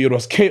NoMoozlie, it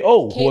was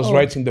KO who was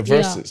writing the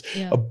verses.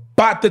 Yeah.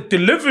 But the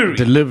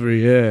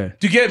delivery, yeah.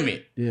 do you get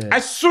me? Yeah. I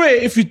swear,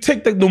 if you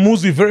take the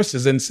NoMoozlie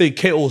verses and say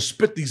KO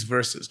spit these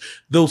verses,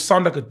 they'll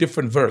sound like a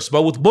different verse.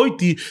 But with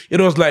Boiti, it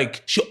was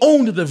like she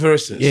owned the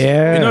verses.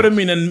 Yeah. You know what I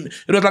mean? And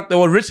it was like they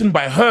were written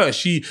by her.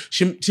 She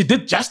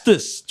did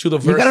justice to the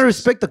verses. You gotta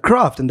respect the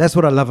craft, and that's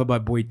what I love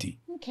about Boiti.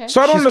 Okay. So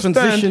I don't She's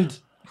understand. transitioned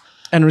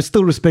and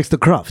still respects the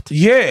craft.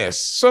 Yes.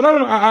 So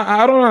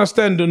I don't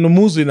understand the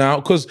NoMoozlie now,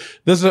 because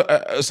there's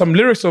some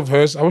lyrics of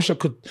hers. I wish I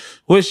could.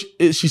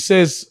 She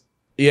says,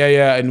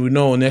 yeah, and we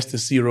know Nasty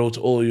C wrote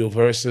all your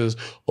verses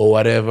or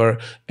whatever.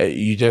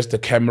 You just a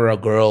camera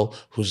girl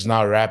who's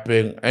now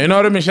rapping. You know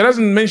what I mean? She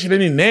doesn't mention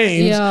any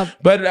names. Yeah.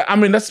 But I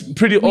mean, that's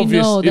pretty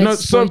obvious. know You know.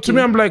 that's So to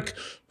me, I'm like,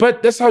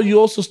 but that's how you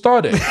also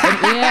started.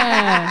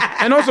 Yeah.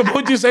 And also,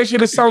 Boiti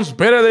actually sounds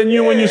better than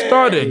you when you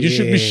started. You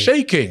should be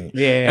shaking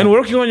and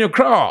working on your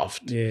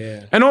craft.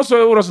 Yeah. And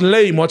also, it was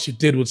lame what you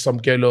did with some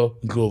Kelo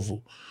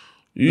Govu.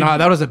 Nah,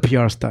 that was a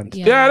PR stunt.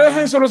 Yeah, that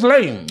thing was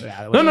lame.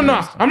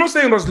 No. I'm not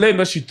saying it was lame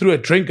that she threw a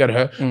drink at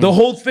her. The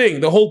whole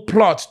thing, the whole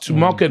plot to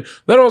mock it,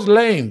 that was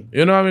lame.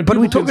 You know what I mean? But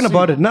we're People talking can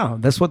about see. it now.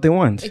 That's what they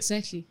want.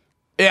 Exactly.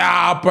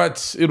 Yeah,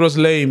 but it was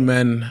lame,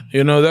 man.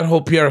 You know, that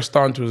whole PR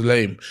stunt was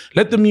lame.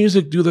 Let the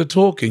music do the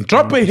talking.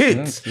 Drop a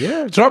hit.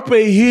 Yeah. Drop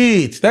a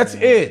hit. That's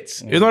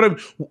it. You know what I mean?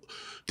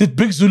 Did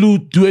Big Zulu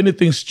do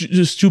anything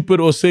stupid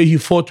or say he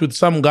fought with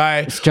some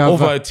guy Java.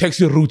 over a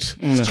taxi route?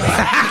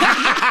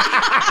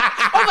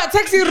 Over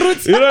taxi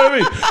routes. You know what I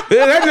mean?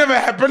 That never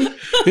happened.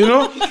 You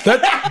know?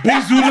 That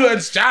Big Zulu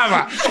and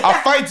Java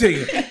are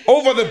fighting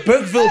over the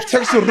Bergville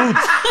taxi route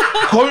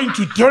going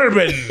to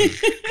Durban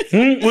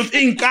with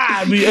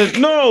Inka.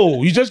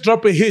 No, you just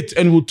drop a hit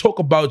and we'll talk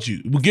about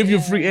you. We'll give you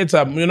free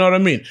airtime. You know what I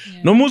mean?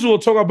 NoMoozlie will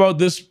talk about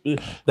this,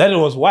 that it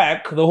was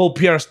whack, the whole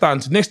PR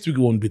stunt. Next week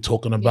we won't be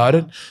talking about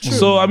it.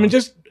 So, I mean,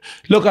 just...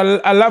 Look,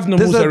 I love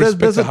NoMoozlie. I respect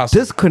There's the a hustle.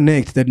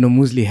 disconnect that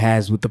NoMoozlie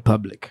has with the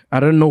public.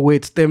 I don't know where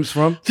it stems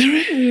from.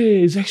 There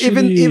is,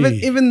 actually.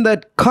 Even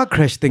that car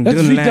crash thing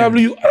That's didn't land.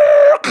 VW.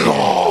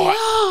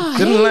 God.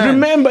 Didn't land.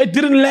 Remember, it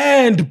didn't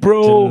land,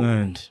 bro. Didn't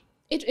land.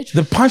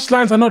 The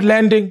punchlines are not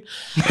landing.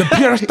 The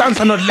PR stunts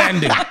are not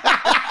landing.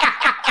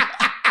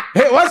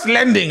 Hey, what's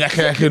landing?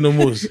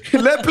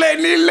 NoMoozlie. Let play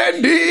ni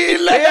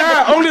landing.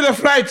 Yeah, only the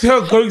flight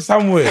going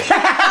somewhere.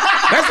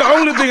 That's the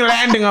only thing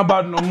landing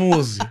about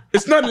NoMoozlie.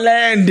 It's not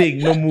landing,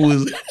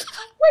 NoMoozlie.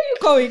 Where are you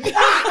going?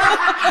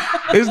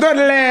 It's not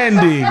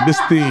landing, this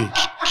thing.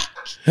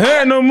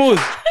 Hey,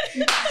 NoMoozlie.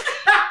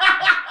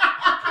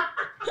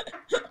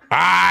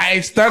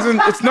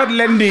 It's not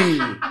landing.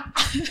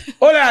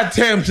 All our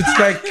attempts, it's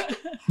like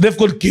they've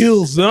got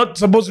gills. They're not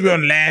supposed to be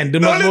on land. The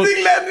only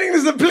thing landing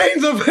is the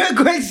planes of her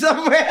going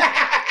somewhere.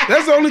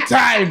 That's the only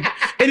time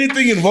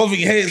anything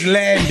involving her is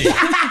landing.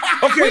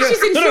 Okay, Which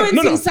is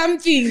influencing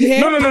something. Yeah?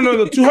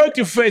 No. To hurt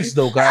your face,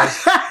 though, guys.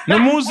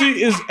 NoMoozlie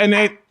is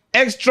an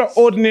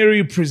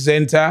extraordinary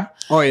presenter.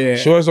 Oh, yeah.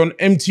 She was on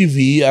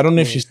MTV. I don't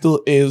know if she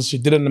still is. She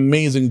did an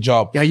amazing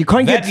job. Yeah, you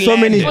can't get so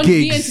many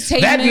gigs.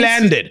 That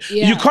landed.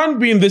 Yeah. You can't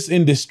be in this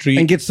industry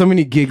And get so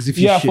many gigs if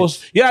you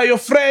shit. your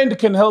friend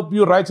can help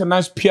you write a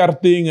nice PR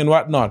thing and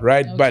whatnot,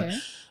 right? Okay.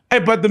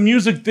 But the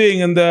music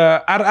thing and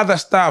the other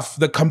stuff,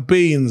 the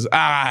campaigns,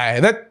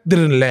 that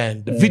didn't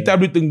land. The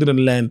VW thing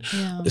didn't land.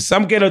 Yeah. The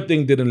Some Ghetto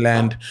thing didn't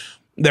land.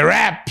 The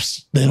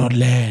raps, they're not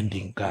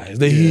landing, guys.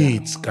 The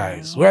hits,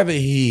 guys. Where are the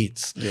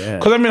hits? Yeah.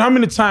 Because, I mean, how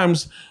many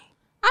times...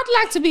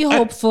 I'd like to be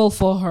hopeful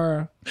for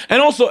her.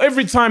 And also,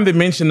 every time they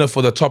mention her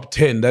for the top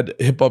 10, that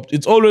hip-hop, you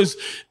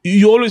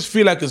always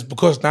feel like it's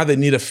because now they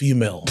need a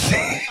female.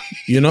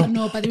 You know?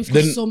 No, but we've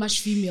got so much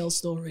female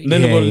story.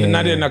 Then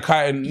Nadia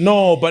Nakai.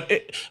 No, but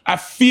I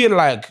feel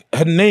like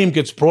her name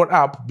gets brought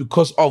up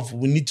because of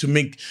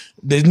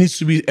there needs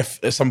to be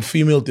some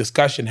female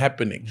discussion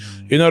happening.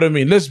 You know what I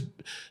mean?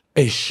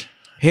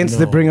 Hence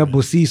they bring up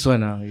Busiso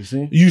now, you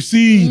see? You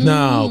see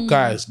now,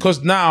 guys.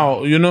 Because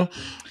now, you know.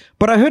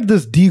 But I heard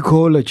this D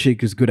Koala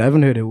chick is good. I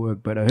haven't heard her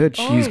work, but I heard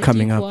she's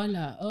coming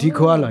up. D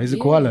Koala. Is it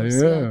Koala?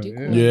 Yeah.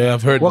 Yeah,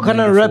 I've heard. What kind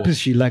of rap is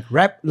she? Like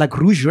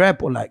Rouge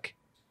rap or like?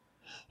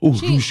 Oh,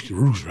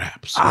 Rouge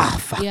raps.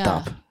 Fucked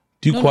up.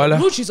 D Koala.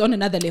 Rouge is on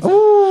another level.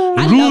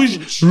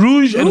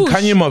 Rouge and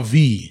Kanye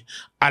Mavi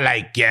are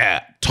like,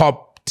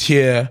 top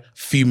tier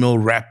female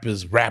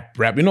rappers, rap.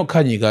 You know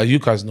Kanye, guys. You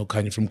guys know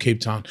Kanye from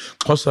Cape Town.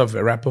 Xhosa,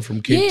 a rapper from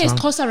Cape Town. Yes,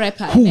 Xhosa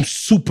rapper. Who's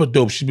super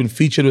dope. She's been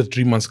featured with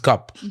 3 Months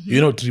Cup. You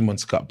know 3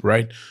 Months Cup,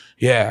 right?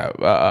 Yeah.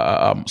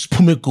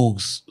 Spume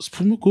Googs. It's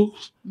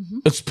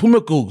Spume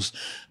Googs,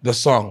 the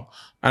song.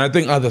 And I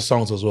think other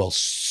songs as well.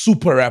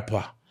 Super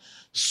rapper.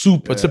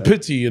 Super. It's a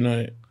pity, you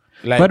know.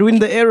 Like, But we're in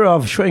the era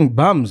of showing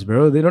bums,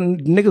 bro.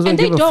 Niggas don't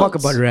they give a fuck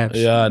don't. about raps.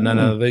 yeah,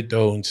 no, they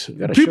don't.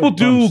 gotta People show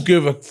do bums.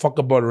 give a fuck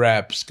about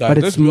raps, guys. But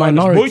it's Let's be honest.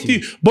 minority.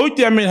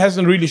 Boiti, I mean,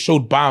 hasn't really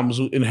showed bums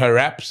in her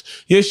raps.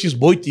 Yes, she's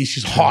Boiti,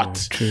 she's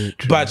hot. True.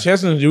 But she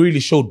hasn't really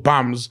showed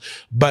bums.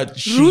 But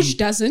Rouge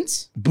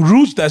doesn't.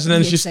 Rouge doesn't,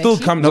 and she still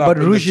Exactly. comes No, up but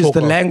in Rouge is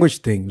the top. language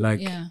thing.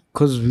 Like, Yeah.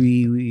 because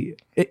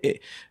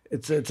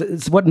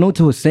it's what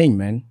Noto was saying,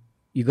 man.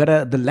 You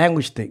gotta, the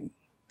language thing.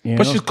 You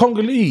But know? she's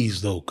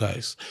Congolese, though,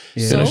 guys.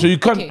 So? So you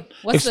can't Okay,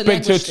 what's the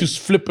expect her language to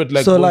thing? flip it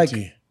like So Boiti.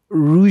 like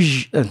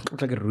Rouge,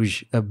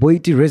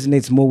 Boiti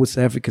resonates more with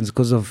South Africans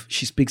because of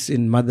she speaks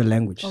in mother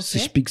language. So she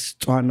Okay. speaks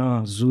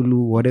Tswana, Zulu,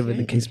 whatever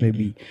the case may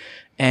be,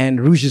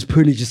 and Rouge is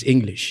purely just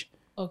English.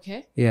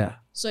 Okay. Yeah.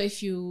 So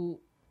if you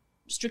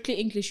strictly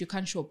English, you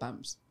can't show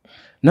bums.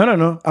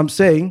 No. I'm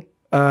saying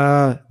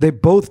they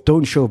both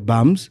don't show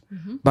bums,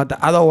 but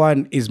the other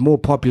one is more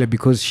popular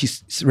because she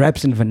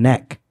raps in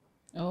vernac.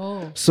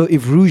 Oh. So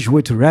if Rouge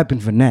were to rap in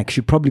vernac,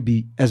 she'd probably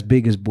be as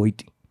big as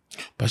Boiti.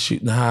 But she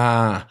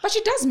But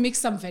she does mix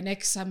some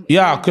vernac, some.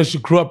 Yeah, because she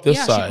grew up this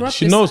Yeah, she side. grew up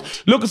She this knows. side.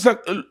 Look, it's like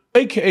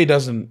AKA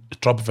doesn't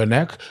drop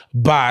vernac,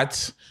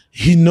 but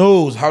he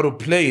knows how to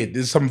play it.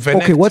 There's some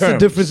vernac. Okay, what's the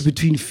terms. difference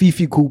between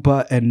Fifi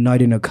Cooper and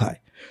Nadia Nakai?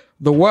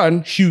 The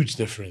one, Huge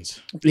difference.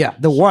 yeah,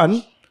 the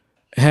one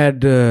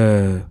had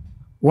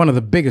one of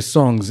the biggest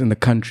songs in the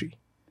country.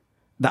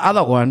 The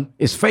other one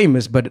is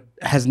famous, but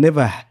has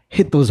never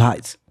hit those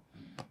heights.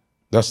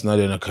 That's not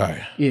in a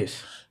car.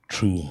 Yes.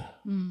 True.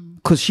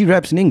 Because she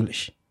raps in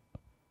English.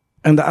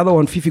 And the other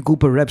one, Fifi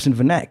Cooper, raps in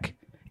vernac.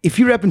 If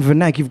you rap in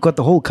vernac, you've got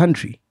the whole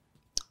country.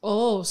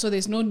 Oh, so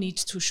there's no need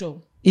to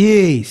show.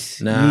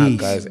 Yes. Nah, yes.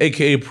 guys.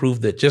 AKA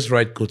proved that just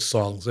write good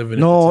songs. Even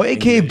No, if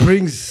it's AKA in English.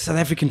 brings South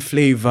African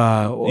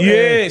flavor.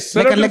 Yes,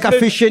 South like African a flavor.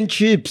 fish and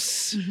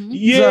chips.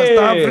 Yes.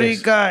 South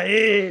Africa.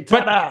 Eh,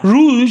 tada. But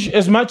Rouge,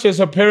 as much as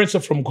her parents are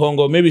from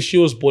Congo, maybe she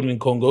was born in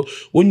Congo.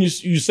 When you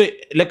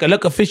say like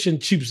a fish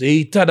and chips,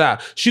 hey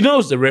tada, she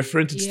knows the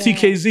reference. It's Yeah.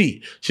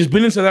 TKZ. She's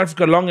been in South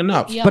Africa long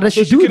enough. Yeah. But does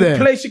So she do can that?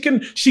 play.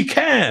 She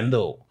can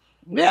though.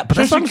 Yeah, but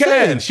So that's what she I'm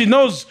can. saying. She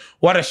knows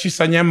what a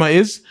shisanyama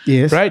is.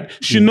 Yes. Right?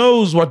 She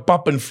knows what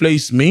pop and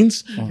place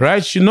means.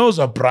 Right? She knows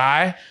a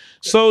braai.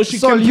 So she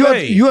So can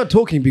play. you are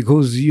talking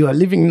because you are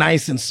living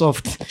nice and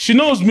soft She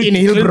knows me. in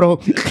Hillbro.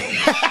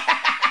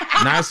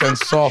 Nice and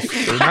soft.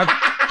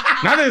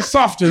 Nothing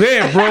soft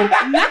there, bro.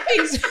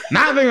 Nothing's.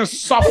 Nothing is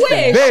soft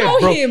Wait, in there, show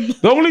bro. him.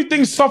 The only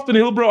thing soft in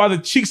Hillbro are the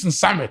cheeks and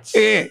summits.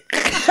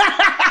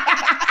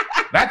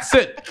 That's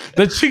it.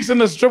 The cheeks in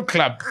the strip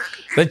club.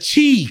 The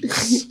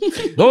cheeks.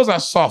 Those are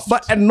soft.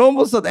 But a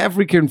normal South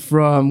African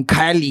from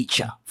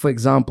Khayelitsha, for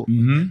example,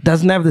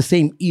 doesn't have the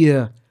same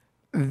ear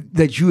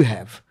that you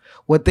have.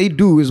 What they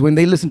do is when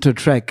they listen to a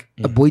track,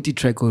 a Boiti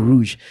track or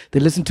Rouge, they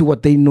listen to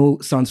what they know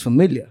sounds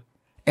familiar.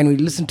 And when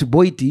you listen to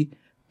Boiti,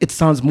 it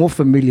sounds more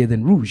familiar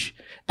than Rouge.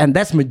 And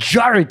that's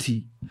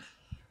majority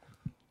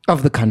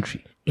of the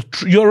country.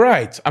 You're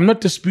right. I'm not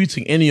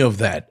disputing any of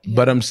that.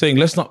 But I'm saying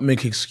let's not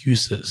make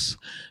excuses.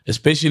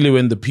 Especially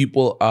when the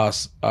people are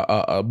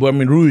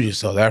Rouge is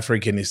South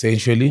African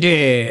essentially.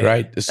 Yeah.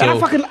 Right? So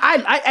And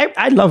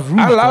I love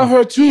Rouge. I love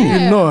her too.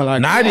 You know,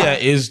 like Nadia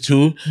is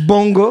too.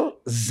 Bongo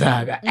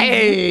Zaga.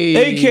 Hey.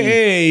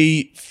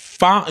 AKA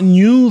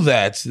knew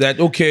that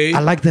okay. I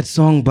like that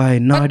song by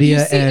But you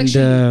Nadia see, and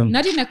actually,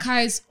 Nadia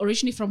Nakai is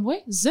originally from where?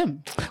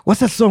 Zim.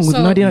 what's that song with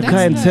So Nadia that's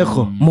Nakai and the-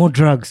 Secho? More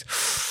drugs.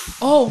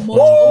 Oh, Mojo.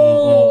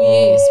 Oh,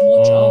 yes.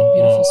 Mojo. Oh,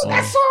 beautiful song.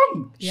 That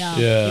song Yeah.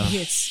 Yeah. It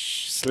hits.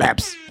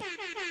 slaps.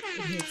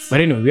 It hits.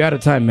 But anyway, we're out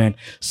of time, man.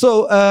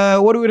 So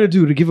what are we gonna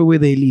do to give away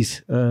the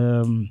Elise?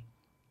 What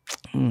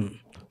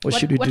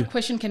should we do? What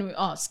question can we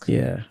ask?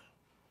 Yeah.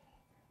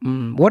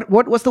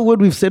 What's the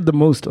word we've said the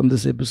most on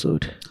this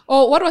episode?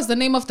 Oh, what was the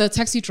name of the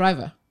taxi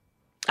driver?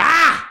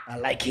 I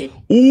like it.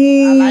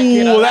 Ooh,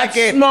 I like that's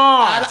it.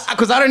 smart.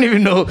 Because I don't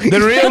even know The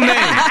real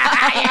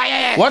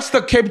name. What's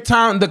the Cape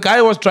Town? The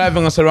guy was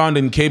driving us around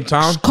in Cape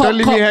Town. Don't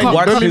leave me hanging.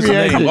 What's Don't his leave me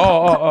hanging. name?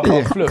 Oh,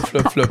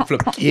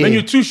 flip. Yeah. Then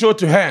you're too short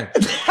to hang.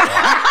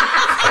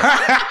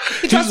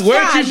 Just way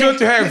too short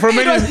to hang. For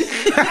many.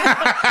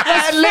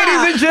 And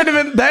ladies and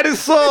gentlemen, that is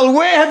Saul.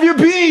 Where have you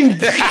been?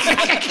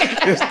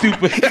 You're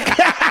stupid.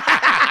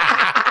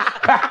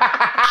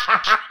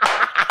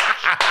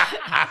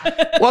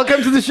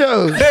 Welcome to the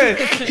show.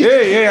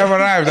 Hey, I've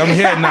arrived. I'm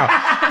here now.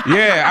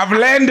 Yeah, I've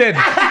landed.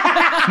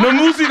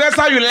 NoMoozlie, that's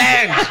how you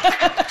land.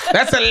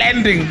 That's a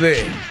landing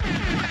there.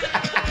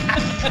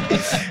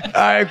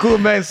 All right, cool,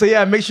 man. So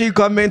yeah, make sure you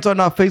comment on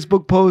our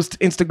Facebook post,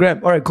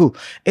 Instagram. All right, cool.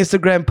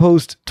 Instagram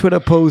post, Twitter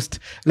post.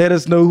 Let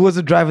us know who was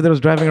the driver that was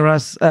driving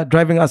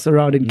us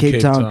around in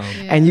Cape Town.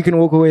 And you can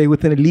walk away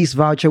with an Elise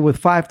voucher with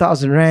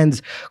 5,000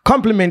 rands,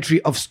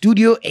 complimentary of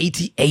Studio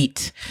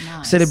 88.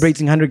 Nice.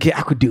 Celebrating 100K.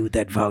 I could do with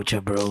that voucher,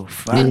 bro.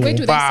 Fuck. And where do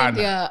they bad. send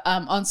their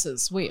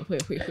answers? Wait.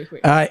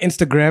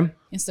 Instagram,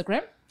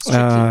 Instagram? Strictly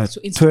to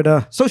Instagram.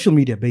 Twitter, social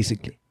media,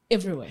 basically.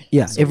 everywhere.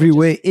 Yeah, So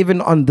everywhere.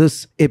 Even on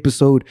this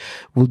episode,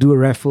 we'll do a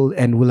raffle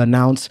and we'll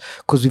announce,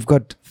 because we've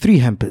got 3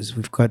 hampers.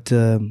 We've got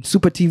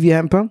Super TV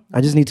hamper.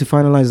 I just need to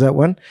finalize that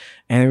one.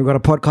 And we've got a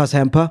podcast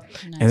hamper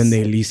and then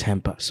the Elise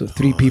hamper. So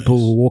 3 people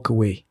will walk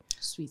away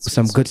with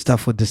some good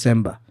stuff for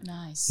December.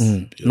 Nice.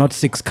 Not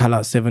 6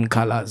 colors, 7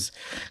 colors.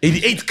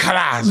 88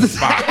 colors.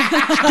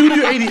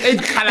 Studio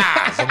 88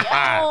 colors.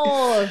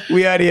 Oh,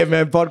 We out here,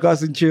 man.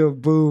 Podcast and chill.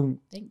 Boom.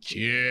 thank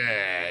you.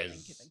 Yes.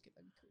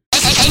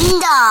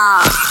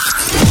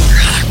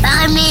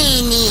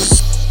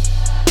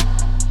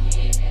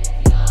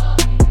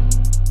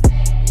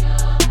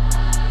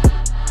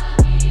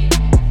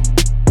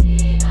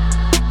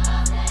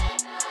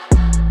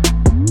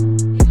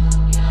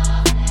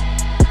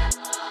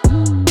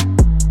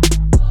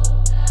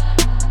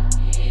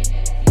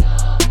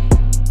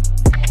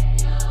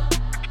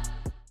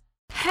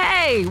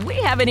 Hey, we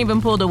haven't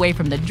even pulled away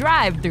from the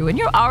drive-thru and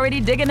you're already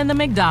digging in the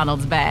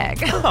McDonald's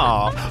bag.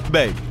 Aw,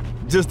 babe,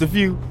 just a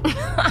few.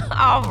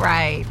 All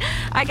right.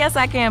 I guess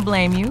I can't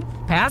blame you.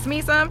 Pass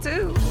me some,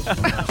 too.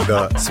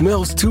 The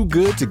smells too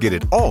good to get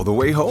it all the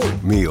way home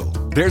meal.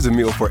 There's a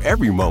meal for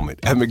every moment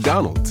at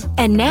McDonald's.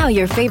 And now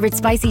your favorite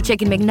spicy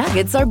chicken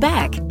McNuggets are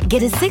back.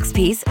 Get a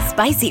 6-piece,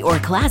 spicy or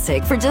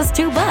classic for just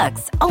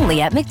 $2.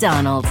 Only at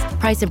McDonald's.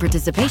 Price and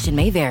participation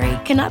may vary.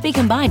 Cannot be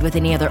combined with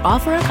any other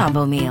offer or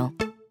combo meal.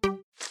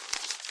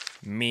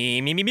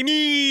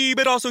 Me,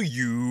 but also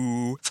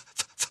you.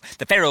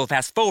 The Pharaoh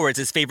fast forwards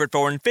his favorite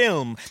foreign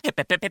film,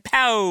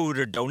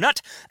 Powder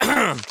Donut.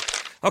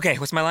 Okay,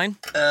 what's my line?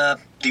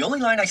 The only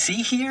line I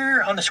see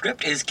here on the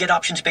script is get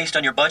options based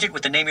on your budget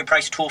with the Name Your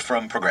Price tool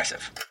from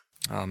Progressive.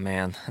 Oh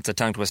man, that's a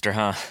tongue twister,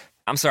 huh?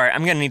 I'm sorry,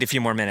 I'm gonna need a few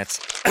more minutes.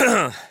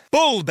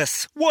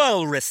 Bulbous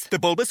Walrus, the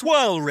Bulbous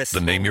Walrus. The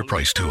Name Your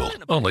Price tool,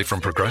 only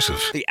from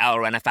Progressive. The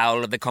owl ran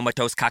afoul of the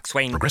comatose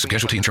coxswain. Progressive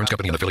Casualty Insurance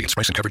Company and affiliates.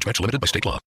 Price and coverage match limited by state law.